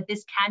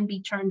this can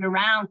be turned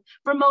around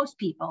for most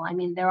people. I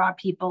mean, there are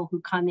people who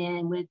come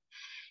in with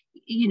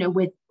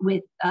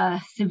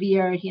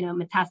severe,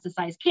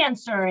 metastasized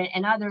cancer,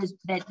 and others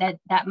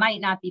that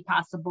might not be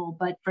possible,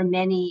 but for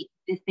many,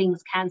 the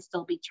things can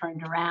still be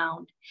turned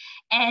around.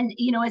 And,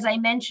 as I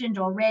mentioned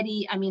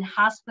already, I mean,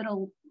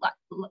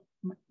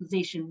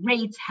 hospitalization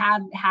rates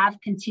have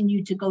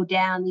continued to go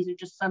down. These are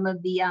just some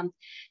of the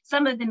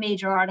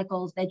major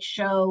articles that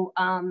show,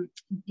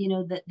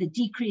 the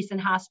decrease in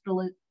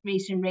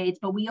hospitalization rates,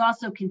 but we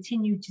also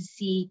continue to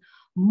see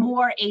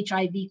more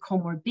HIV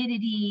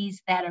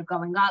comorbidities that are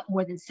going up.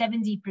 More than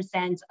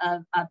 70%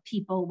 of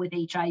people with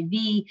HIV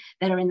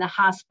that are in the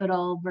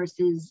hospital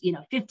versus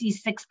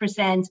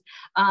 56%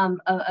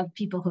 of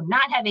people who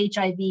not have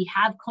HIV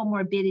have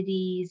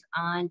comorbidities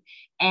on.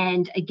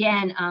 And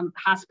again,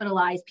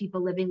 hospitalized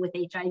people living with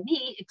HIV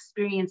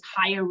experience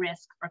higher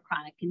risk for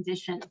chronic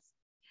conditions.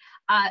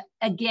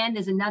 Again,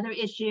 there's another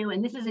issue,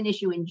 and this is an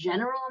issue in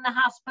general in the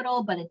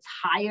hospital, but it's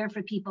higher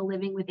for people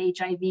living with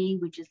HIV,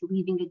 which is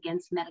leaving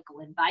against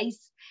medical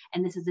advice.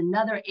 And this is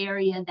another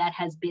area that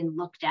has been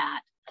looked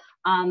at.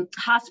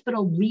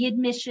 Hospital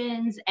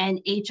readmissions and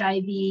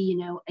HIV,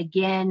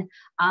 again,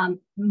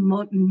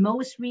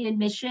 most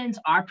readmissions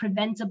are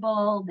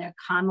preventable. They're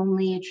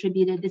commonly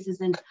attributed. This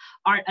is a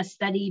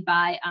study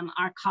by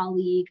our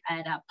colleague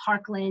at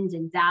Parkland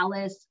in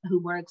Dallas,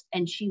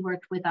 she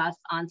worked with us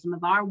on some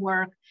of our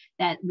work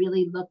that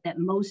really looked at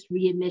most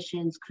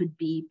readmissions could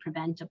be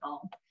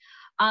preventable.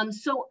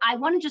 So I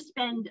want to just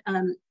spend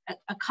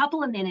a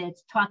couple of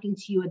minutes talking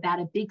to you about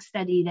a big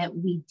study that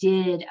we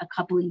did a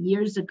couple of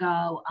years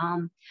ago,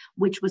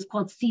 which was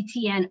called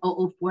CTN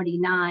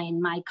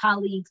 0049. My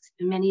colleagues,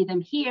 many of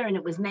them here, and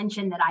it was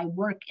mentioned that I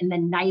work in the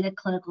NIDA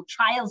Clinical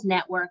Trials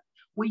Network,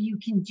 where you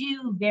can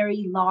do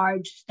very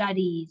large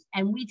studies.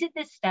 And we did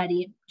this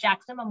study.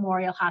 Jackson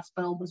Memorial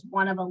Hospital was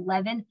one of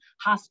 11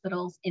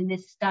 hospitals in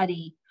this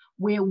study,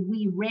 where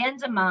we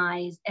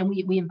randomized and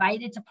we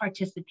invited to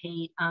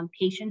participate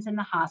patients in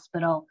the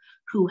hospital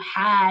who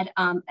had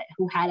a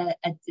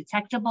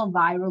detectable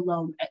viral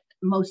load.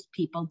 Most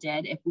people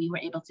did, if we were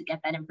able to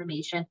get that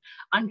information,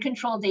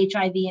 uncontrolled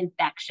HIV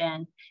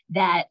infection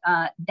that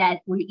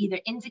were either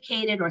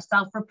indicated or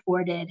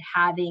self-reported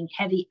having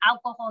heavy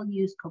alcohol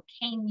use,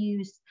 cocaine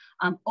use,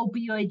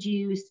 opioid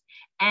use,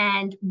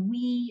 and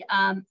we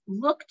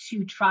looked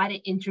to try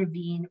to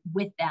intervene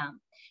with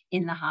them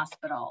in the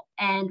hospital.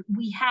 And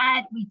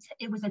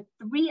it was a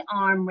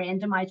 3-arm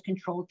randomized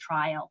controlled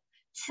trial.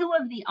 2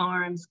 of the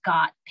arms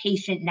got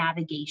patient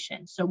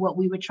navigation. So what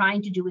we were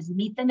trying to do is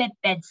meet them at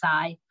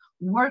bedside,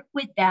 work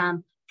with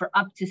them for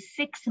up to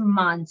 6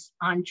 months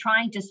on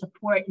trying to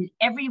support in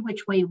every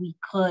which way we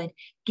could,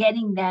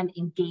 getting them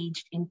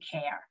engaged in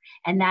care.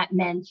 And that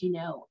meant, you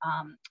know,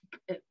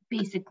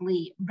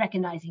 basically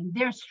recognizing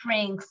their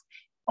strengths,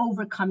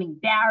 overcoming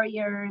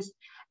barriers.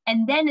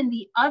 And then in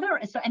the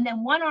other, and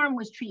then one arm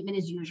was treatment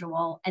as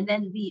usual. And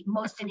then the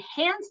most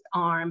enhanced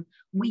arm,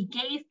 we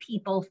gave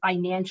people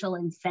financial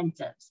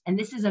incentives. And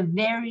this is a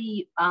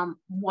very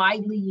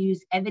widely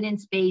used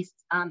evidence-based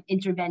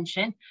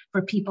intervention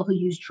for people who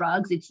use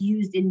drugs. It's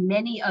used in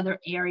many other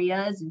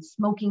areas, in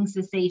smoking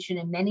cessation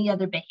and many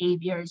other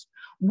behaviors,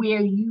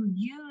 where you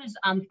use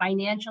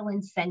financial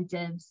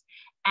incentives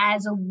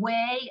as a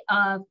way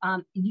of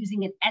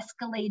using an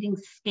escalating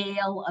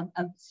scale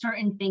of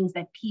certain things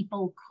that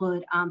people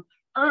could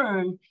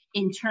earn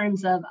in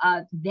terms of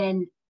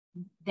then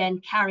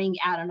carrying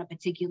out on a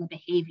particular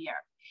behavior.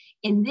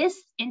 In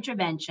this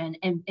intervention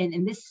and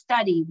in this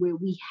study where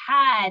we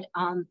had,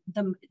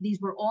 these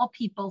were all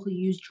people who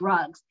used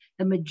drugs,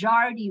 the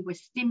majority were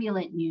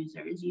stimulant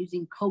users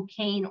using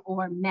cocaine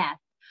or meth,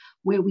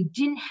 where we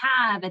didn't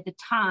have at the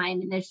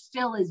time, and there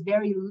still is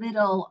very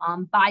little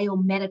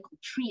biomedical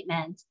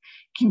treatment,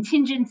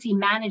 contingency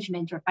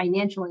management or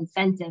financial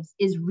incentives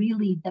is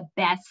really the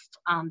best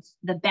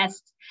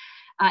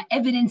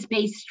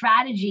evidence-based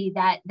strategy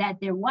that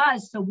there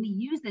was. So we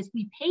used this.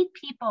 We paid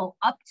people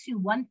up to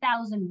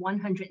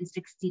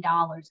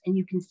 $1,160. And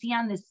you can see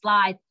on this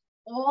slide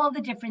all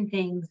the different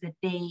things that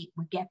they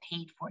would get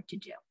paid for to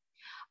do.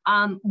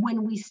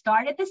 When we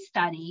started the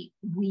study,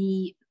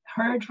 we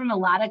heard from a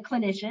lot of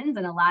clinicians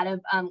and a lot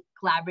of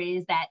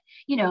collaborators that,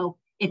 you know,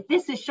 if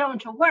this is shown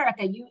to work,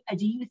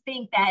 do you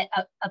think that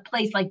a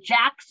place like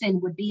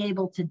Jackson would be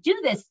able to do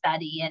this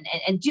study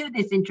and do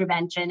this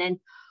intervention? And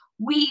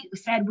we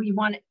said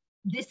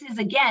this is,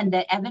 again,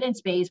 the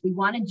evidence-based, we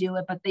want to do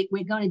it, but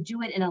we're going to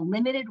do it in a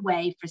limited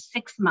way for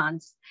 6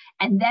 months.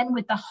 And then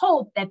with the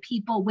hope that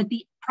people, with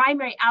the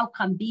primary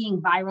outcome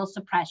being viral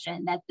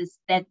suppression, that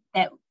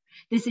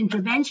this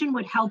intervention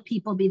would help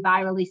people be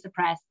virally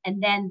suppressed,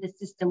 and then the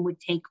system would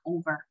take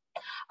over.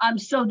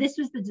 So this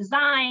was the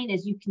design.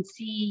 As you can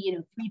see, you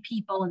know, 3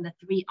 people in the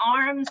 3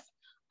 arms.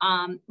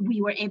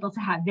 We were able to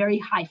have very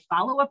high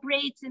follow-up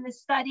rates in this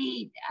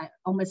study,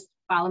 almost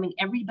following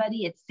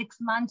everybody at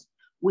 6 months,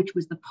 which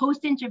was the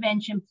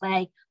post-intervention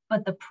play.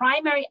 But the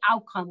primary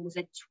outcome was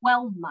at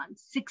 12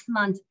 months, 6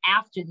 months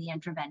after the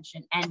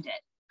intervention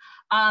ended.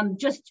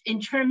 Just in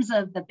terms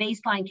of the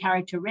baseline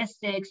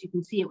characteristics, you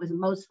can see it was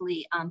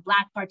mostly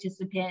Black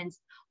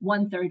participants,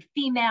 1/3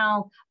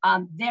 female,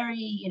 very,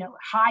 you know,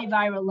 high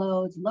viral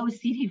loads, low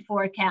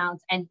CD4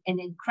 counts, and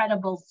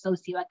incredible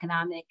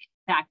socioeconomic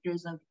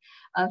factors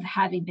of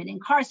having been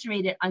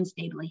incarcerated,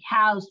 unstably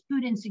housed,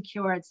 food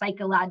insecure,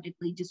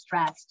 psychologically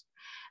distressed.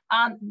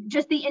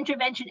 Just the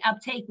intervention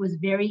uptake was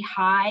very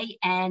high.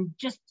 And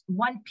just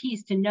one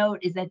piece to note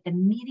is that the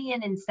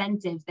median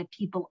incentives that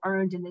people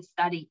earned in this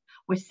study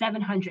were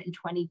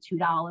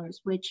 $722,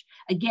 which,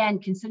 again,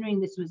 considering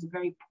this was a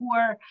very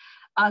poor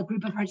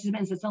group of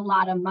participants, it's a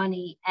lot of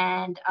money.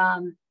 And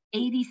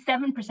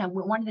 87%,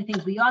 one of the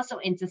things we also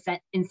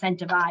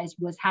incentivized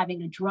was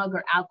having a drug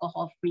or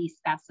alcohol-free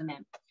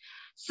specimen.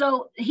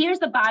 So here's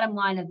the bottom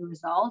line of the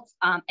results.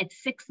 At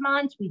 6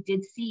 months, we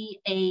did see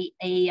a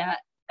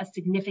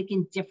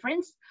significant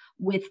difference,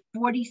 with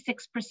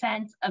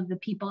 46% of the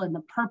people in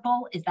the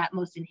purple, is that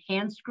most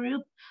enhanced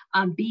group,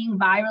 being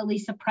virally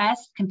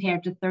suppressed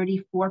compared to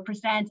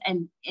 34%.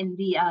 And in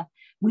the,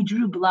 we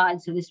drew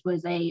blood, so this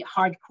was a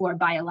hardcore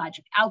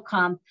biologic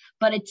outcome.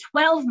 But at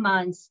 12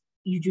 months,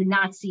 you do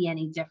not see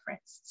any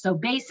difference. So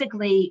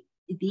basically,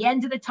 at the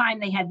end of the time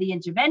they had the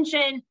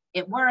intervention,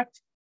 it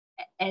worked.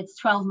 At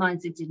 12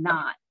 months, it did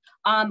not.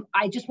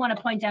 I just want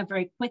to point out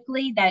very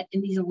quickly that in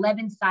these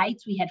 11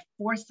 sites, we had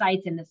 4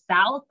 sites in the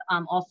South,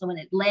 also in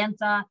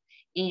Atlanta,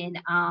 in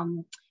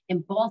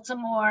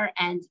Baltimore,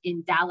 and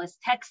in Dallas,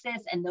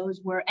 Texas. And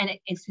those were, and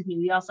excuse me,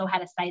 we also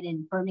had a site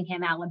in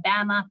Birmingham,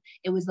 Alabama.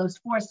 It was those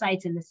 4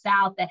 sites in the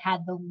South that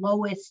had the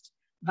lowest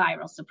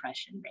viral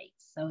suppression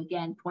rates. So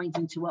again,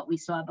 pointing to what we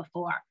saw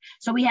before.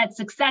 So we had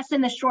success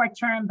in the short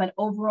term, but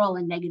overall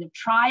a negative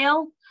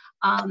trial.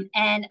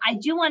 And I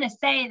do want to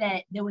say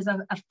that there was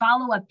a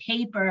follow-up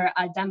paper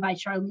done by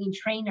Charlene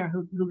Trainer,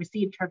 who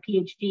received her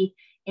PhD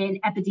in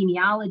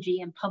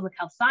epidemiology and public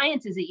health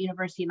sciences at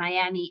University of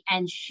Miami.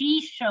 And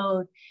she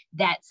showed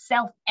that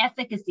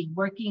self-efficacy,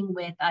 working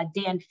with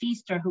Dan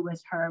Feaster, who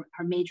was her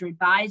major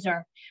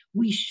advisor,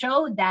 we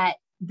showed that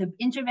the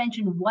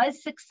intervention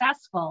was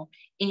successful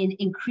in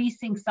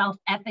increasing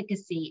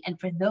self-efficacy. And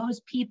for those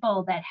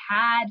people that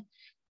had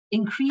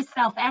increased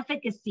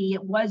self-efficacy,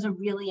 it was a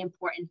really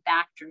important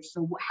factor.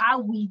 So how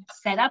we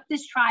set up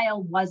this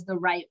trial was the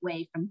right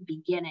way from the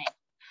beginning.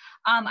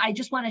 I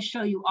just want to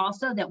show you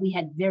also that we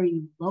had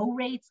very low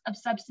rates of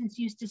substance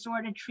use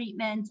disorder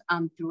treatment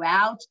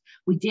throughout.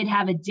 We did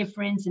have a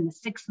difference in the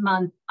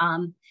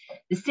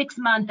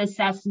 6-month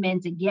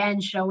assessment,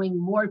 again, showing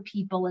more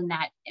people in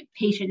that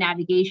patient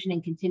navigation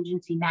and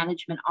contingency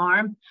management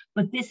arm.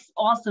 But this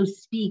also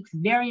speaks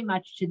very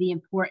much to the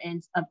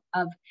importance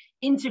of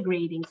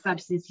integrating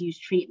substance use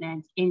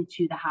treatment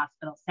into the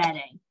hospital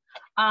setting.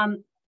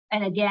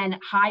 And again,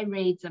 high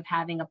rates of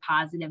having a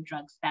positive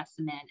drug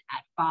specimen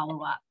at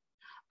follow-up.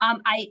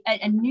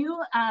 A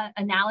new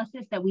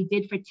analysis that we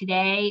did for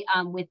today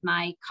with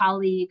my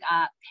colleague,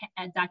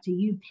 Dr.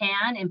 Yu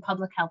Pan in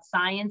Public Health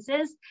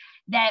Sciences,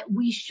 that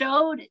we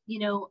showed,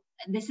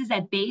 this is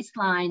at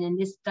baseline, and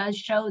this does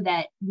show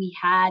that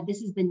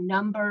this is the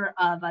number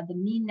of, the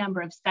mean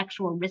number of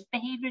sexual risk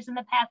behaviors in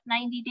the past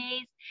 90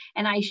 days.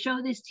 And I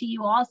show this to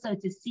you also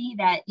to see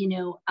that,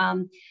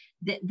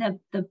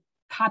 the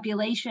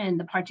population,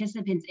 the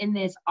participants in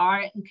this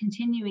are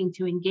continuing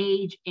to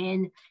engage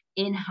in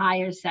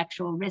higher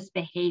sexual risk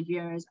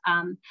behaviors.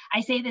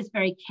 I say this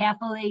very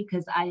carefully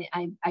because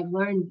I've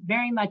learned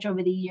very much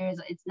over the years,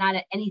 it's not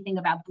anything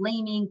about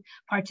blaming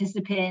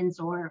participants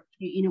or,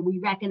 we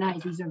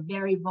recognize these are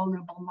very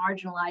vulnerable,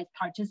 marginalized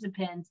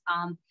participants,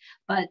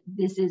 but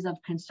this is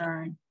of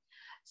concern.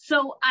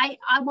 So I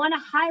want to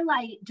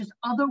highlight just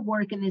other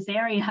work in this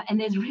area, and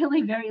there's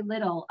really very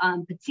little,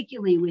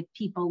 particularly with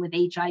people with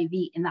HIV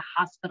in the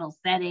hospital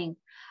setting.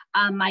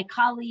 My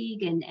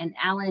colleague and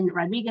Alan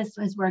Rodriguez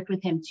has worked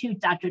with him too,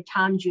 Dr.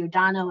 Tom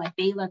Giordano at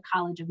Baylor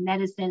College of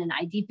Medicine, an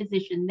ID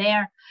physician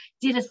there,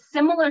 did a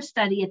similar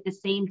study at the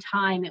same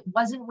time. It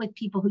wasn't with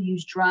people who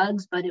use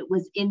drugs, but it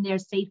was in their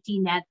safety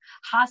net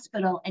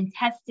hospital, and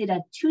tested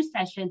a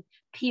 2-session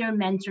peer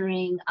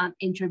mentoring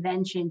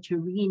intervention to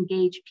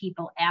re-engage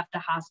people after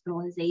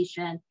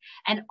hospitalization,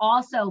 and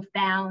also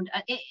found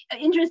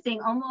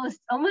interesting,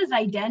 almost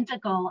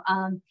identical.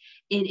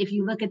 If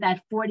you look at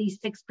that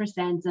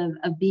 46%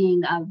 of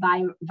being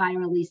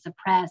virally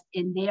suppressed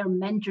in their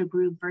mentor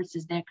group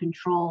versus their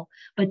control,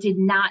 but did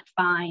not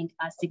find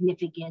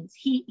significance.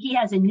 He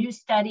has a new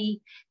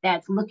study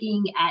that's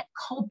looking at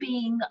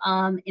coping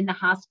in the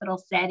hospital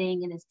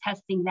setting and is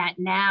testing that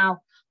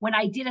now. When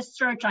I did a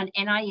search on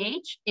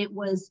NIH, it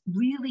was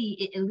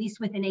really, at least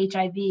within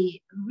HIV,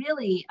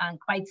 really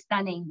quite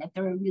stunning that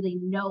there are really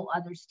no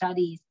other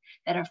studies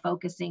that are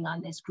focusing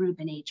on this group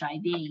in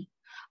HIV.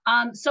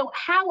 So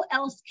how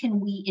else can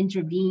we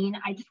intervene?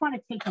 I just want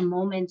to take a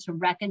moment to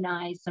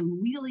recognize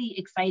some really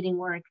exciting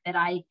work that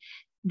I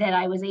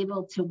was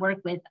able to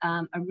work with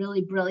a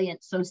really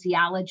brilliant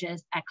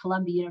sociologist at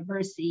Columbia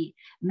University,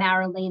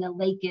 Marilena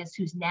Lakis,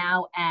 who's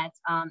now at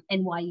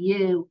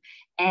NYU.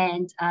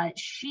 And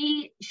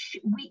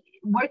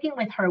working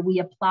with her, we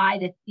apply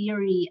the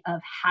theory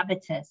of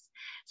habitus.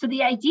 So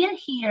the idea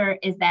here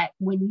is that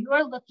when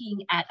you're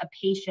looking at a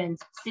patient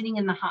sitting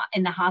in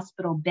the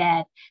hospital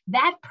bed,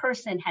 that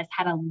person has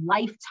had a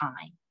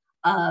lifetime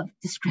of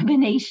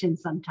discrimination,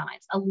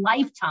 sometimes a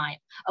lifetime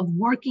of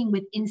working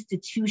with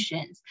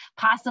institutions,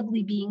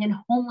 possibly being in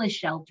homeless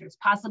shelters,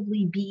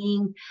 possibly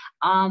being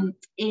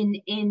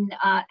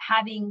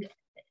having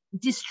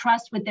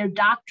distrust with their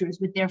doctors,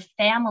 with their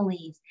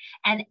families.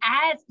 And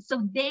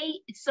so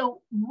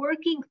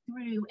working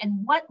through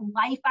and what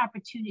life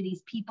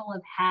opportunities people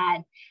have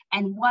had,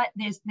 and what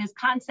there's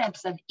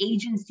concepts of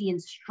agency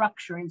and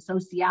structure in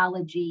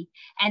sociology.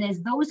 And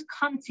as those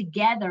come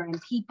together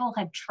and people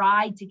have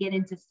tried to get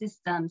into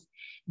systems,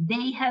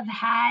 they have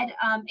had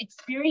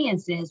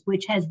experiences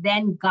which has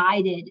then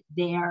guided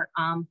their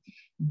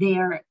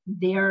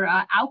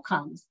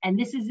outcomes. And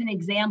this is an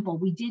example.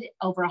 We did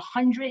over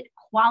 100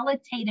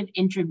 qualitative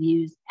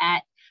interviews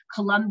at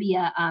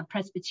Columbia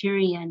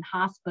Presbyterian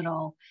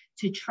Hospital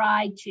to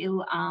try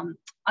to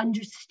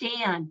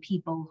understand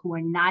people who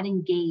are not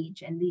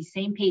engaged, and these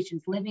same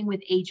patients living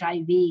with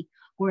HIV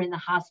who are in the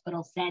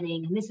hospital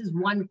setting. And this is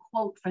one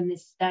quote from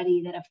this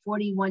study that a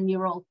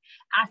 41-year-old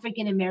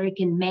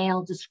African-American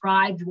male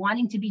described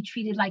wanting to be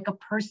treated like a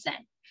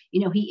person.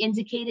 He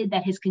indicated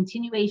that his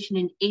continuation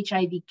in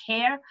HIV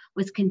care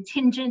was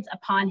contingent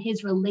upon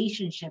his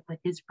relationship with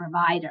his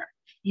provider.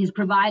 His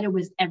provider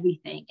was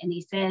everything. And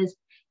he says,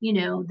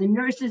 the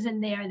nurses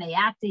in there, they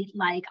acted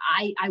like,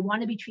 I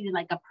want to be treated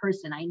like a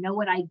person. I know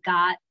what I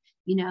got.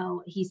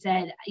 He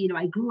said,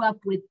 I grew up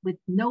with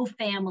no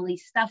family,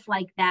 stuff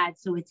like that.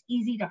 So it's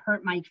easy to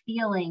hurt my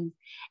feelings.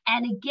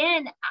 And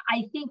again,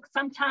 I think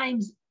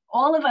sometimes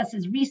all of us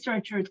as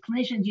researchers,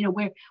 clinicians,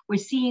 we're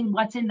seeing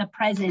what's in the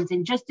present.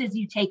 And just as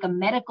you take a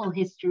medical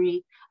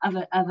history of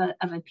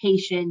a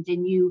patient,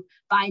 and you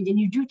find, and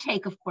you do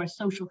take, of course,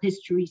 social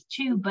histories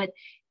too, but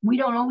we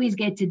don't always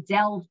get to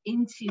delve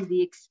into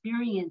the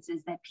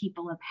experiences that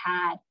people have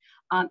had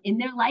in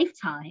their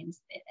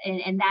lifetimes.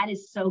 And that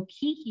is so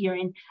key here.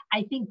 And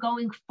I think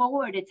going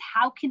forward, it's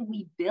how can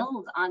we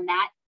build on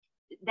that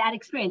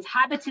experience.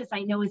 Habitus,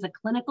 I know, is a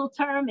clinical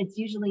term. It's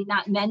usually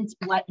not meant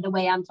the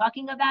way I'm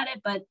talking about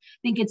it, but I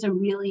think it's a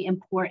really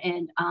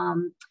important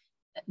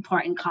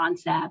important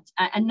concept.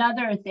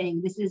 Another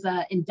thing, this is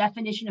in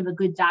definition of a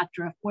good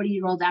doctor, a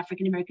 40-year-old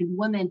African-American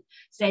woman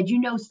said, you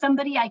know,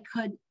 somebody I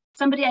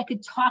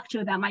could talk to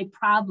about my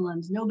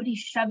problems, nobody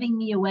shoving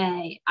me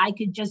away. I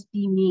could just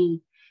be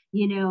me.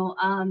 You know,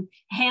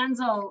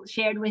 Hansel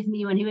shared with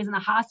me when he was in the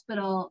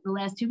hospital the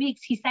last 2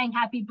 weeks, he sang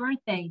happy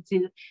birthday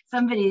to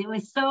somebody. It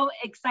was so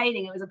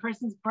exciting. It was a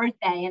person's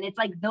birthday. And it's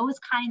like those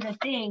kinds of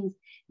things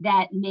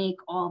that make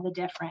all the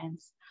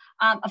difference.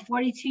 A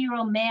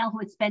 42-year-old male who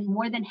had spent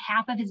more than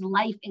half of his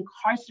life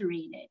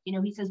incarcerated. You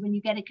know, he says, when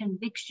you get a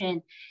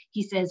conviction,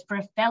 he says, for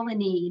a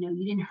felony, you know,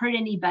 you didn't hurt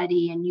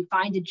anybody and you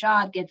find a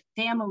job, get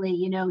family,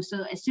 you know,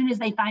 so as soon as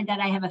they find out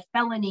I have a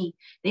felony,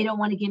 they don't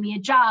want to give me a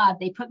job.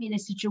 They put me in a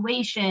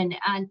situation.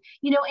 And,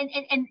 you know,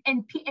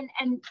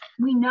 and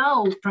we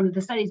know from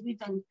the studies we've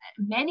done,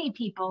 many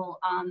people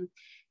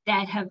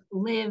that have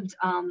lived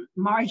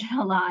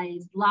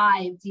marginalized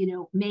lives, you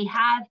know, may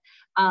have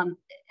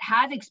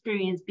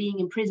experienced being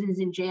in prisons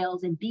and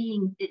jails and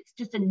it's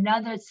just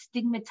another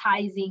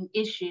stigmatizing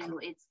issue.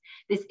 It's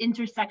this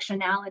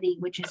intersectionality,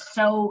 which is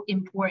so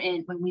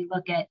important when we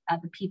look at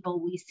the people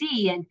we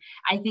see. And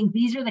I think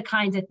these are the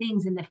kinds of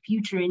things in the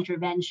future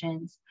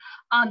interventions.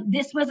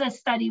 This was a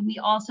study, we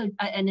also,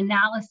 an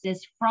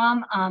analysis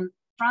from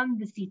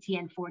the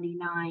CTN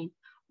 49,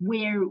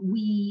 where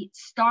we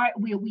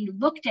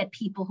looked at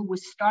people who were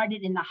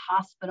started in the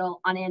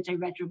hospital on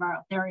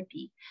antiretroviral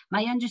therapy.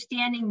 My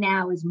understanding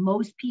now is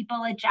most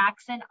people at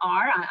Jackson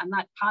are, I'm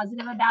not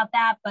positive about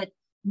that, but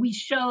we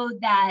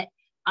showed that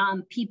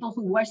people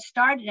who were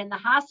started in the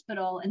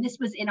hospital, and this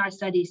was in our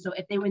study, so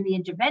if they were in the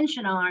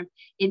intervention arm,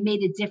 it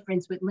made a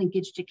difference with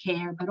linkage to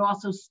care, but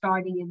also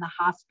starting in the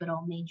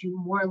hospital made you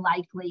more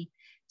likely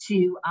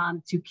to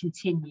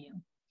continue.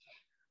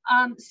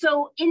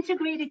 So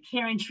integrated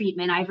care and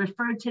treatment, I've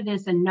referred to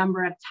this a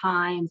number of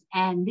times,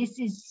 and this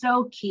is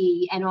so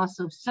key and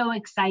also so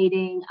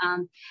exciting.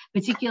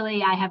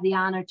 Particularly, I have the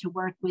honor to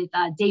work with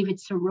David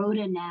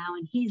Sirota now,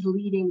 and he's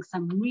leading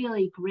some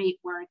really great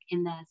work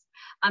in this.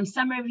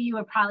 Some of you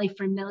are probably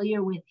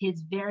familiar with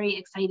his very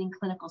exciting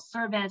clinical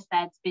service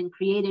that's been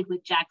created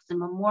with Jackson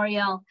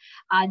Memorial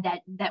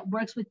that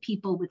works with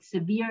people with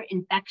severe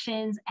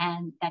infections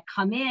and that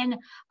come in,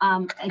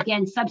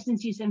 again,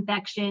 substance use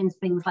infections,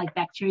 things like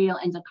bacterial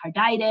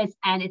endocarditis,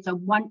 and it's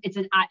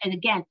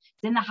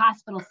in the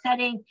hospital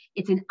setting.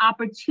 It's an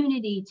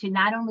opportunity to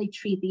not only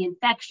treat the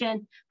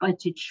infection, but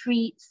to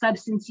treat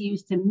substance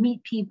use, to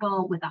meet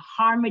people with a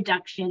harm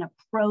reduction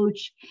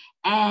approach.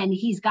 And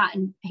he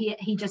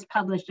just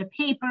published a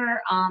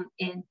paper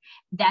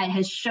that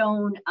has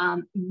shown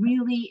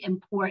really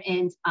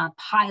important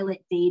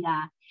pilot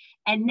data.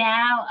 And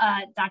now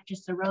Dr.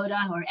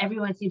 Sirota, or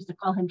everyone seems to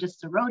call him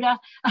just Sirota,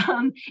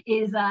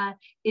 is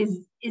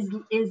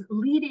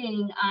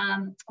leading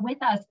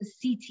with us a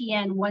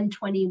CTN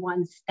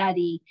 121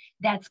 study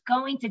that's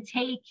going to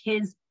take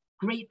his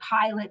great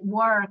pilot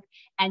work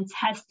and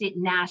test it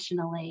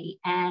nationally.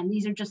 And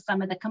these are just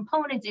some of the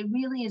components. It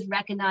really is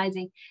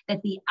recognizing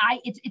that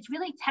it's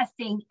really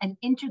testing an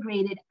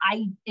integrated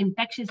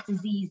infectious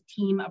disease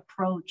team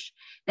approach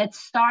that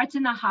starts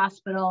in the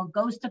hospital,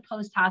 goes to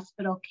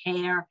post-hospital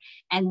care,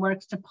 and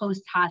works to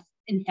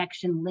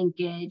post-infection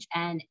linkage,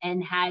 and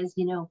has,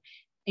 you know,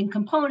 in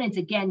components,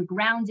 again,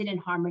 grounded in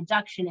harm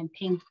reduction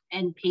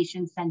and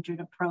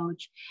patient-centered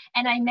approach.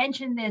 And I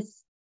mentioned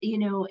this, you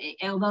know,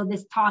 although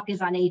this talk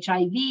is on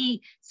HIV,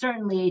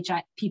 certainly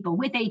people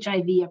with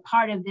HIV are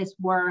part of this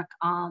work,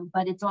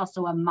 but it's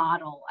also a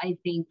model, I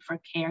think, for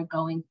care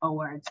going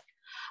forward.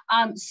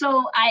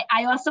 So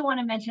I also want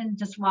to mention,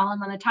 just while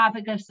I'm on the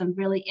topic of some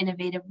really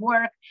innovative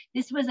work,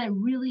 this was a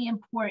really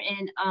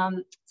important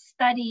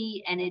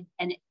study and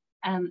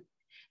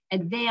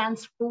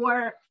advance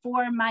for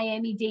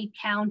Miami-Dade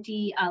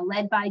County,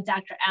 led by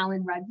Dr.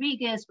 Alan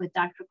Rodriguez with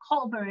Dr.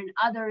 Colbert and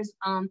others,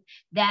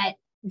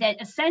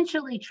 that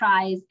essentially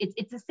tries,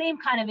 it's the same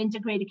kind of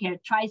integrated care,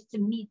 it tries to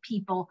meet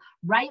people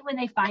right when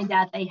they find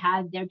out they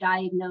have their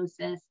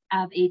diagnosis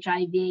of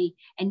HIV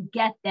and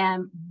get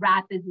them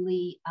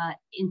rapidly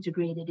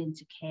integrated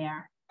into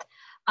care.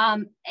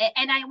 And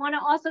I want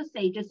to also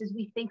say, just as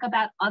we think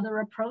about other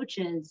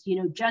approaches, you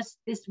know, just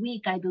this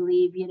week, I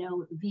believe, you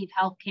know, ViiV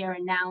Healthcare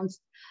announced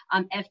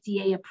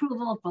FDA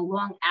approval for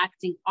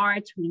long-acting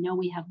ART. We know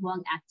we have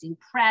long-acting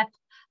PrEP.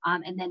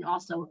 And then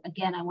also,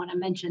 again, I want to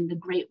mention the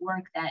great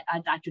work that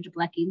Dr.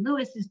 Deblecki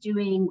Lewis is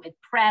doing with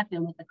PrEP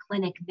and with the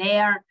clinic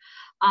there.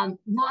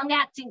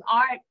 Long-acting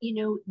ART, you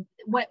know,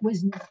 what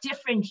was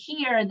different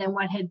here than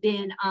what had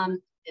been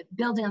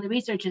building on the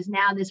research is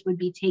now this would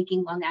be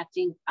taking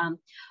long-acting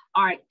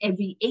ART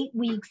every 8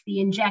 weeks, the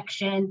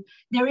injection.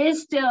 There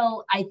is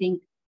still,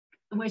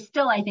 we're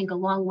still, I think, a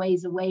long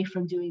ways away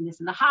from doing this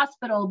in the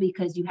hospital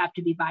because you have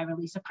to be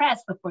virally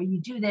suppressed before you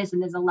do this,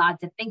 and there's a lot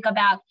to think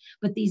about,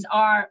 but these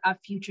are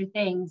future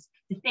things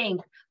to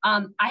think.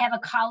 I have a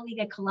colleague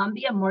at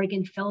Columbia,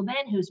 Morgan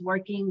Philbin, who's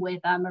working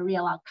with Maria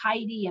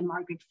Al-Qaidi and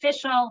Margaret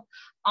Fischel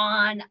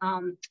on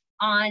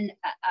on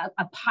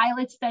a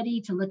pilot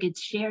study to look at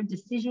shared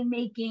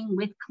decision-making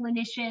with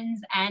clinicians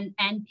and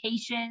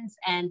patients.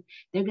 And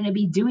they're going to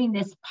be doing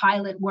this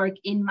pilot work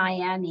in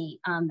Miami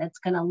that's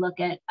going to look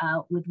at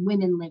with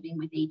women living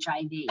with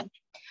HIV.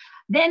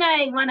 Then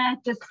I want to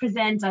just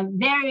present a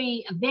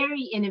very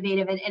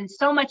innovative, and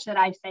so much that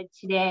I've said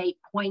today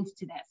points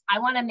to this. I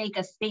want to make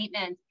a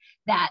statement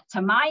that,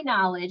 to my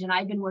knowledge, and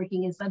I've been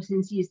working in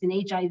substance use and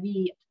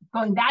HIV,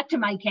 going back to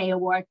my K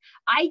Award,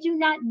 I do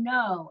not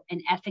know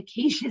an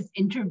efficacious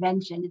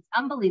intervention. It's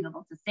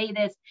unbelievable to say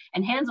this,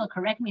 and Hansel,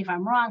 correct me if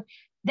I'm wrong,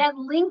 that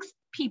links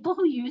people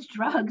who use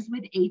drugs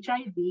with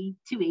HIV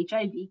to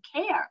HIV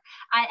care.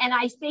 And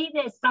I say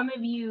this, some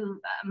of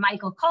you,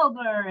 Michael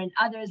Culver and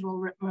others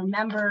will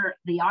remember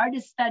the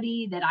ARTIST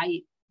study that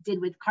I did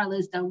with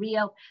Carlos Del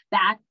Rio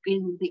back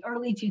in the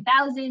early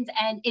 2000s,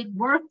 and it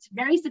worked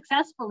very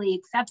successfully,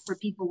 except for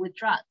people with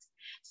drugs.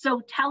 So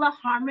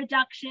teleharm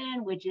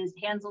reduction, which is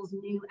Hansel's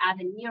new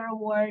Avenir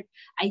Award,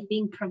 I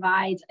think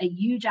provides a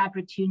huge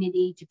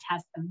opportunity to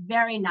test a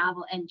very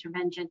novel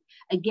intervention.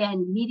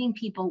 Again, meeting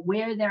people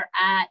where they're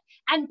at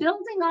and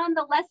building on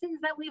the lessons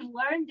that we've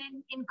learned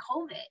in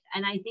COVID.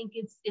 And I think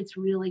it's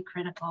really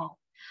critical.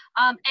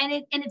 And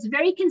it's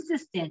very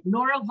consistent.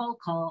 Nora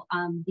Volkel,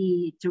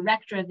 the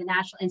director of the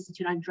National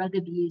Institute on Drug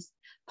Abuse,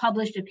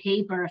 published a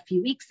paper a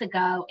few weeks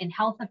ago in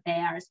Health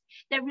Affairs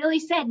that really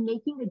said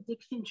making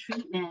addiction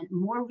treatment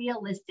more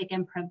realistic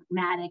and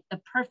pragmatic. The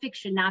perfect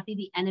should not be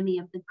the enemy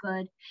of the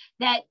good.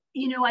 That,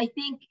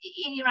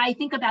 I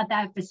think about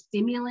that for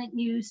stimulant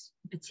use,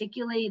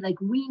 particularly, like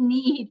we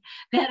need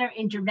better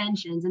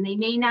interventions, and they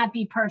may not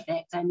be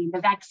perfect. I mean,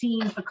 the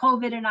vaccines for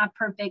COVID are not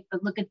perfect,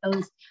 but look at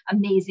those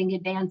amazing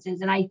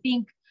advances. And I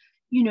think,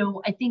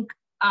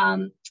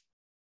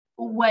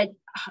 what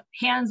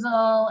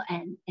Hansel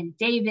and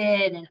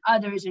David and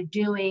others are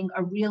doing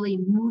are really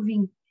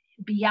moving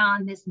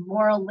beyond this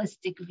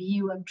moralistic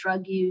view of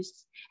drug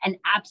use and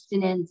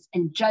abstinence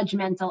and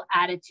judgmental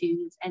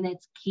attitudes, and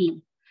it's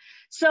key.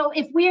 So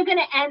if we're going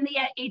to end the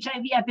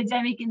HIV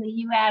epidemic in the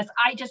US,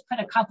 I just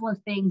put a couple of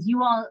things.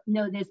 You all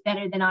know this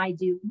better than I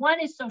do. One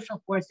is social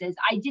forces.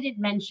 I didn't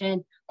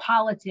mention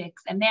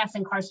politics and mass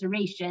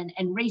incarceration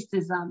and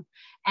racism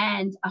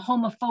and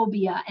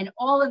homophobia and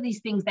all of these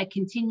things that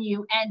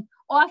continue and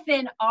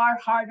often are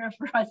harder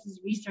for us as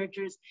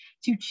researchers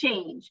to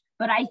change.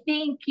 But I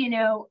think,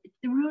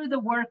 through the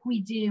work we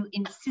do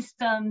in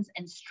systems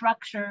and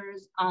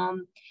structures,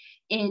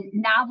 in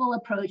novel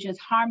approaches,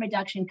 harm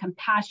reduction,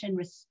 compassion,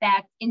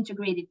 respect,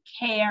 integrated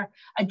care,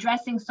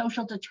 addressing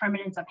social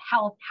determinants of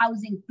health,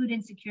 housing, food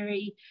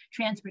insecurity,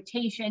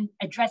 transportation,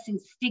 addressing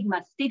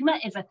stigma. Stigma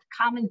is a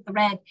common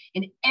thread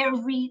in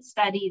every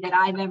study that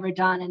I've ever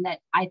done, and that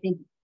I think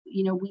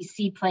we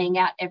see playing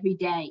out every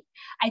day.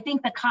 I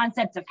think the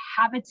concept of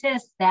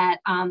habitus that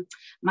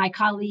my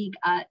colleague,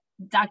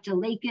 Dr.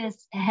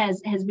 Lakis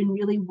has been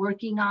really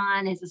working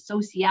on as a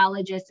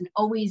sociologist and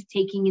always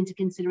taking into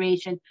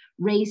consideration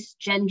race,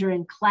 gender,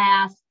 and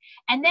class,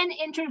 and then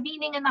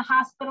intervening in the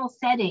hospital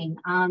setting.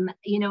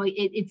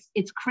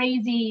 It's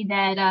crazy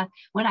that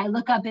when I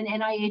look up an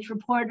NIH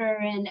reporter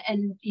and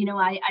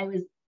I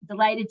was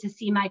delighted to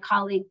see my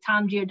colleague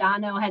Tom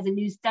Giordano has a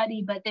new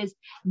study, but there's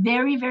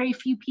very, very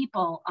few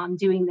people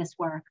doing this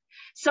work.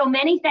 So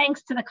many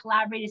thanks to the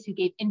collaborators who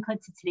gave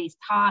input to today's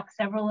talk.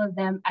 Several of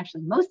them,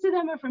 actually most of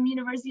them, are from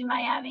University of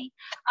Miami.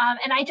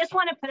 And I just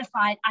want to put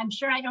aside, I'm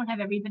sure I don't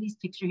have everybody's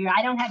picture here.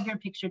 I don't have your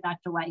picture,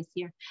 Dr. Weiss,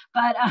 here,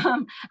 but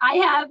I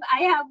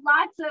have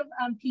lots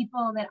of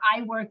people that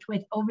I worked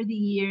with over the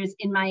years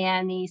in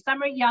Miami.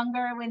 Some are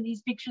younger when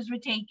these pictures were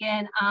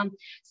taken.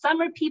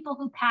 Some are people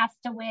who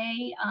passed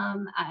away.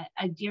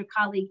 A dear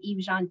colleague,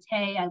 Yves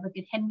Janté. I look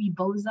at Henry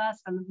Boza.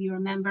 Some of you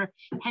remember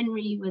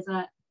Henry was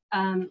a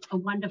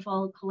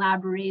wonderful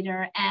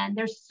collaborator, and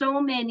there's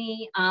so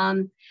many.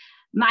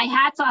 My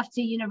hat's off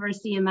to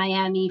University of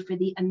Miami for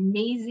the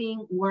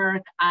amazing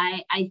work.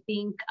 I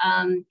think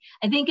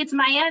it's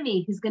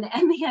Miami who's going to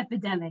end the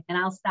epidemic, and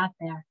I'll stop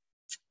there.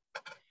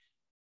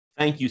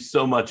 Thank you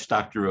so much,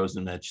 Dr.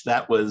 Rosenmetsch.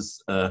 That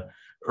was a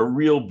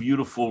real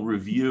beautiful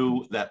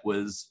review that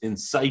was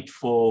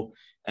insightful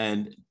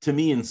and, to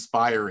me,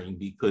 inspiring,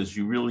 because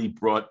you really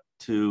brought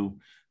to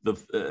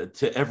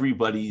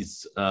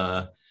everybody's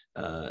the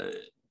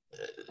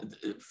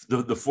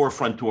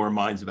forefront to our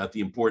minds about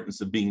the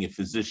importance of being a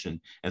physician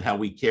and how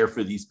we care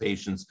for these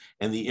patients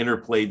and the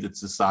interplay that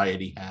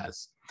society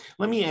has.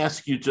 Let me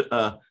ask you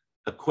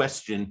a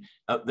question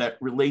that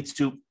relates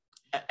to,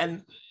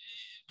 and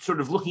sort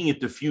of looking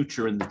at the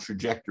future and the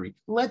trajectory.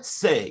 Let's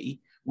say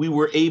we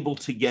were able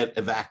to get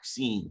a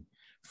vaccine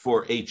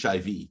for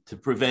HIV, to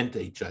prevent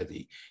HIV.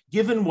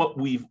 Given what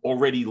we've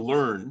already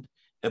learned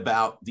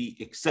about the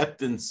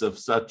acceptance of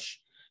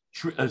such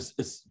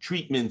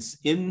treatments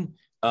in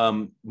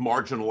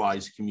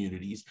marginalized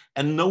communities,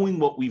 and knowing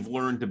what we've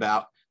learned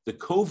about the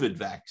COVID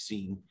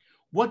vaccine,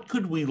 what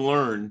could we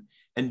learn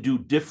and do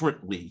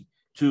differently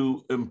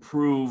to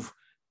improve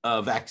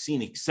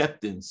vaccine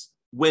acceptance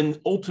when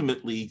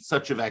ultimately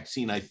such a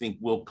vaccine, I think,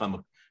 will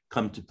come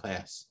to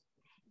pass?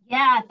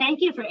 Yeah,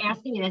 thank you for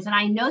asking me this. And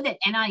I know that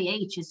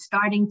NIH is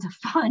starting to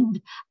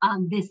fund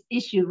this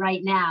issue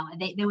right now.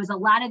 There was a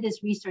lot of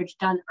this research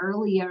done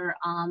earlier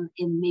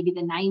in maybe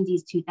the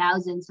 90s,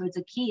 2000s. So it's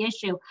a key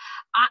issue.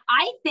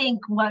 I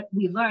think what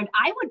we learned,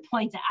 I would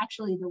point to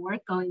actually the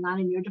work going on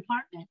in your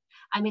department.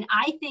 I mean,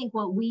 I think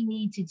what we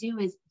need to do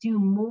is do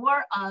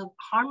more of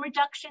harm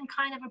reduction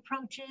kind of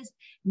approaches,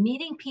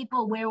 meeting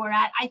people where we're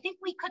at. I think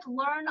we could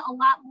learn a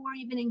lot more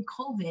even in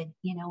COVID,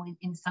 you know,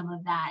 in some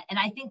of that. And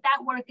I think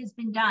that work has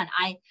been done.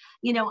 I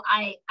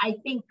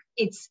think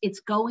it's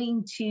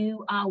going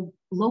to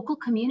local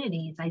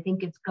communities. I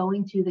think it's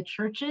going to the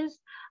churches.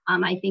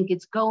 I think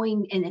it's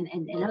going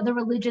in other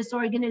religious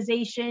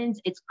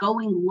organizations. It's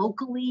going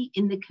locally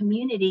in the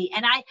community.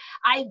 And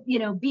I you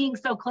know, being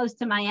so close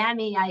to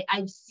Miami,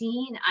 I've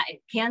seen,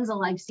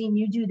 Kanzel, I've seen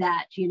you do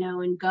that, you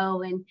know, and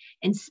go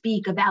and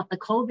speak about the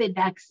COVID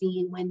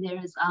vaccine when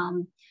there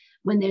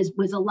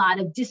was a lot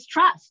of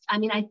distrust. I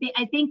mean, I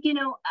think you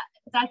know,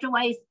 Dr.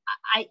 Weiss,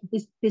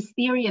 this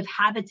theory of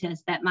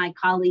habitus that my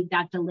colleague,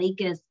 Dr.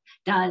 Lakis,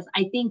 does,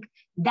 I think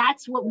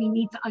that's what we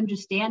need to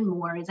understand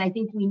more, is I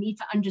think we need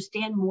to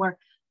understand more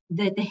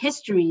the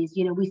histories.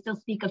 You know, we still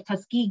speak of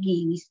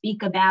Tuskegee, we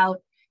speak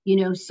about, you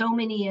know, so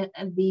many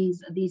of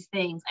these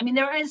things. I mean,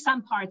 there is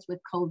some parts with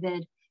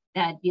COVID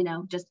that, you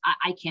know, just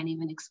I can't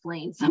even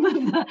explain some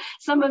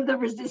of the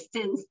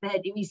resistance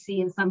that we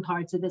see in some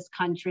parts of this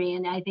country.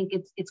 And I think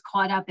it's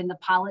caught up in the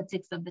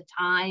politics of the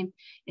time.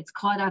 It's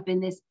caught up in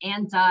this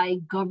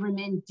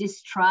anti-government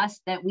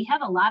distrust that we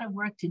have a lot of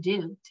work to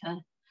do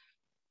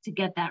to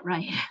get that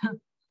right.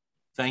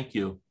 Thank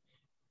you.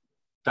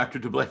 Dr.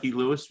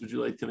 Dublecki-Lewis, would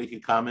you like to make a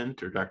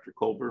comment, or Dr.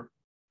 Colbert?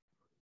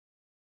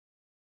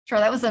 Sure,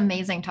 that was an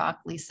amazing talk,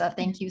 Lisa.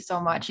 Thank you so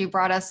much. You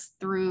brought us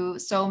through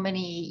so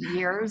many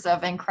years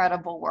of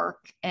incredible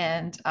work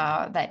and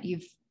that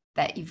you've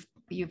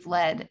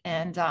led,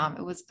 and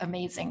it was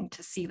amazing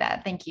to see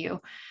that. Thank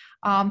you.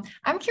 I'm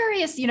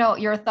curious, you know,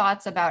 your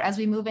thoughts about, as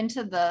we move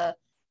into the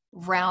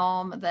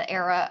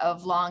era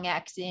of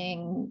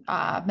long-acting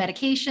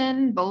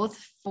medication, both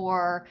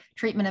for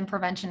treatment and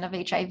prevention of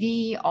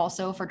HIV,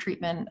 also for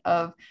treatment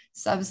of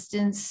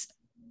substance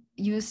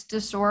use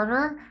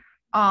disorder.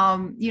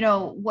 You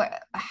know,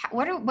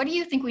 what do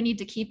you think we need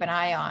to keep an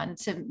eye on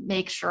to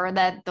make sure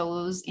that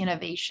those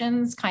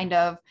innovations kind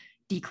of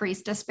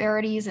decrease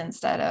disparities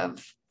instead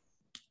of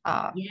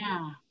the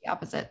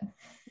opposite?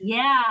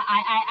 Yeah,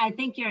 I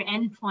think your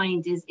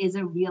endpoint is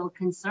a real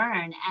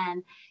concern.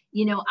 And,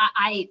 you know,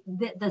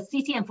 the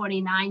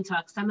CTM49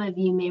 talk, some of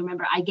you may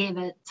remember, I gave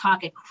a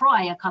talk at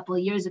Croy a couple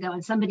of years ago,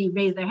 and somebody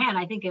raised their hand.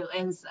 I think it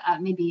was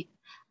maybe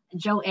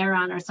Joe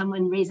Aaron or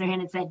someone raised their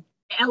hand and said,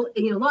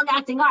 you know,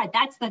 long-acting art,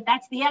 that's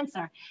the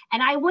answer.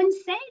 And I wouldn't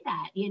say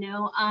that, you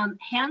know.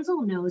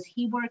 Hansel knows,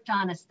 he worked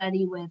on a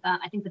study with,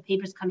 I think the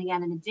paper's coming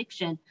out in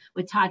Addiction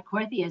with Todd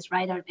Corthius,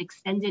 right, of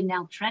extended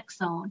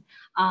naltrexone.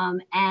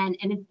 And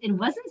it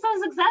wasn't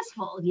so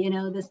successful, you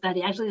know, the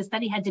study. Actually, the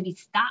study had to be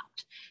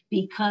stopped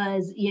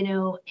because, you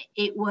know,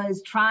 it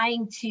was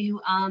trying to,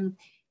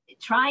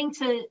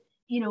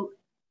 you know,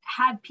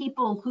 have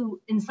people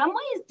who in some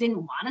ways didn't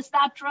want to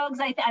stop drugs.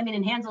 I mean,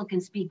 and Hansel can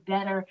speak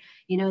better,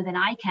 you know, than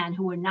I can,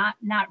 who are not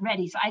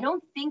ready. So I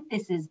don't think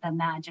this is the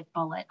magic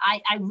bullet.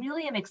 I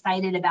really am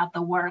excited about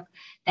the work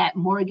that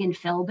Morgan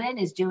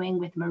Philbin is doing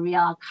with Maria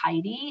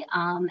Al-Qaidi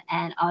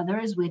and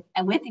others with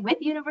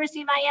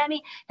University of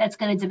Miami, that's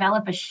going to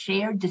develop a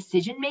shared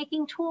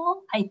decision-making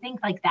tool. I think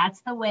like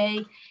that's the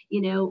way,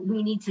 you know,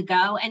 we need to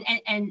go.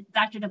 And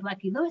Dr.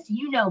 Dublecki-Lewis,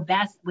 you know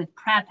best with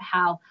PrEP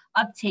how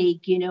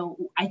uptake, you know,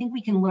 I think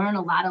we can learn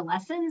a lot of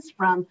lessons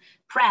from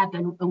PrEP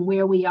and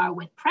where we are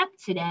with PrEP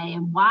today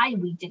and why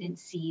we didn't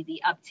see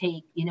the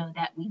uptake, you know,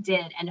 that we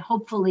did, and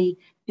hopefully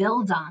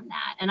build on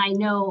that. And I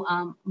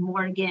know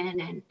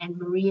Morgan and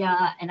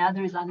Maria and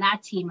others on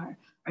that team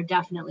are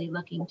definitely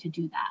looking to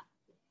do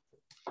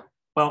that.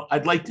 Well,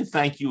 I'd like to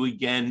thank you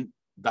again,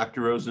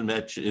 Dr.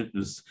 Metsch. It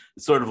was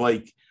sort of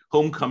like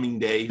homecoming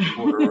day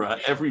for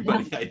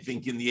everybody, I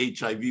think, in the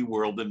HIV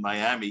world in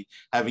Miami,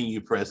 having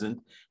you present.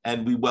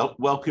 And we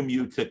welcome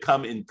you to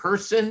come in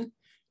person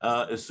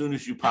as soon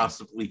as you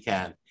possibly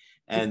can.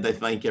 And I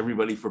thank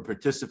everybody for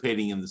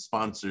participating and the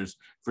sponsors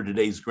for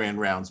today's Grand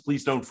Rounds.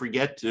 Please don't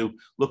forget to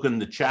look in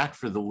the chat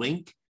for the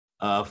link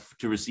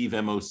to receive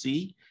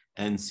MOC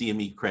and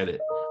CME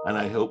credit. And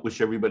I wish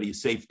everybody a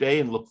safe day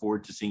and look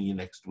forward to seeing you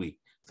next week.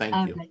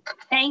 Thank you.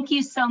 Thank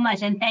you so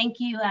much. And thank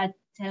you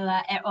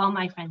to all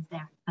my friends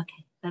there.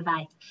 Okay,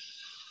 bye-bye.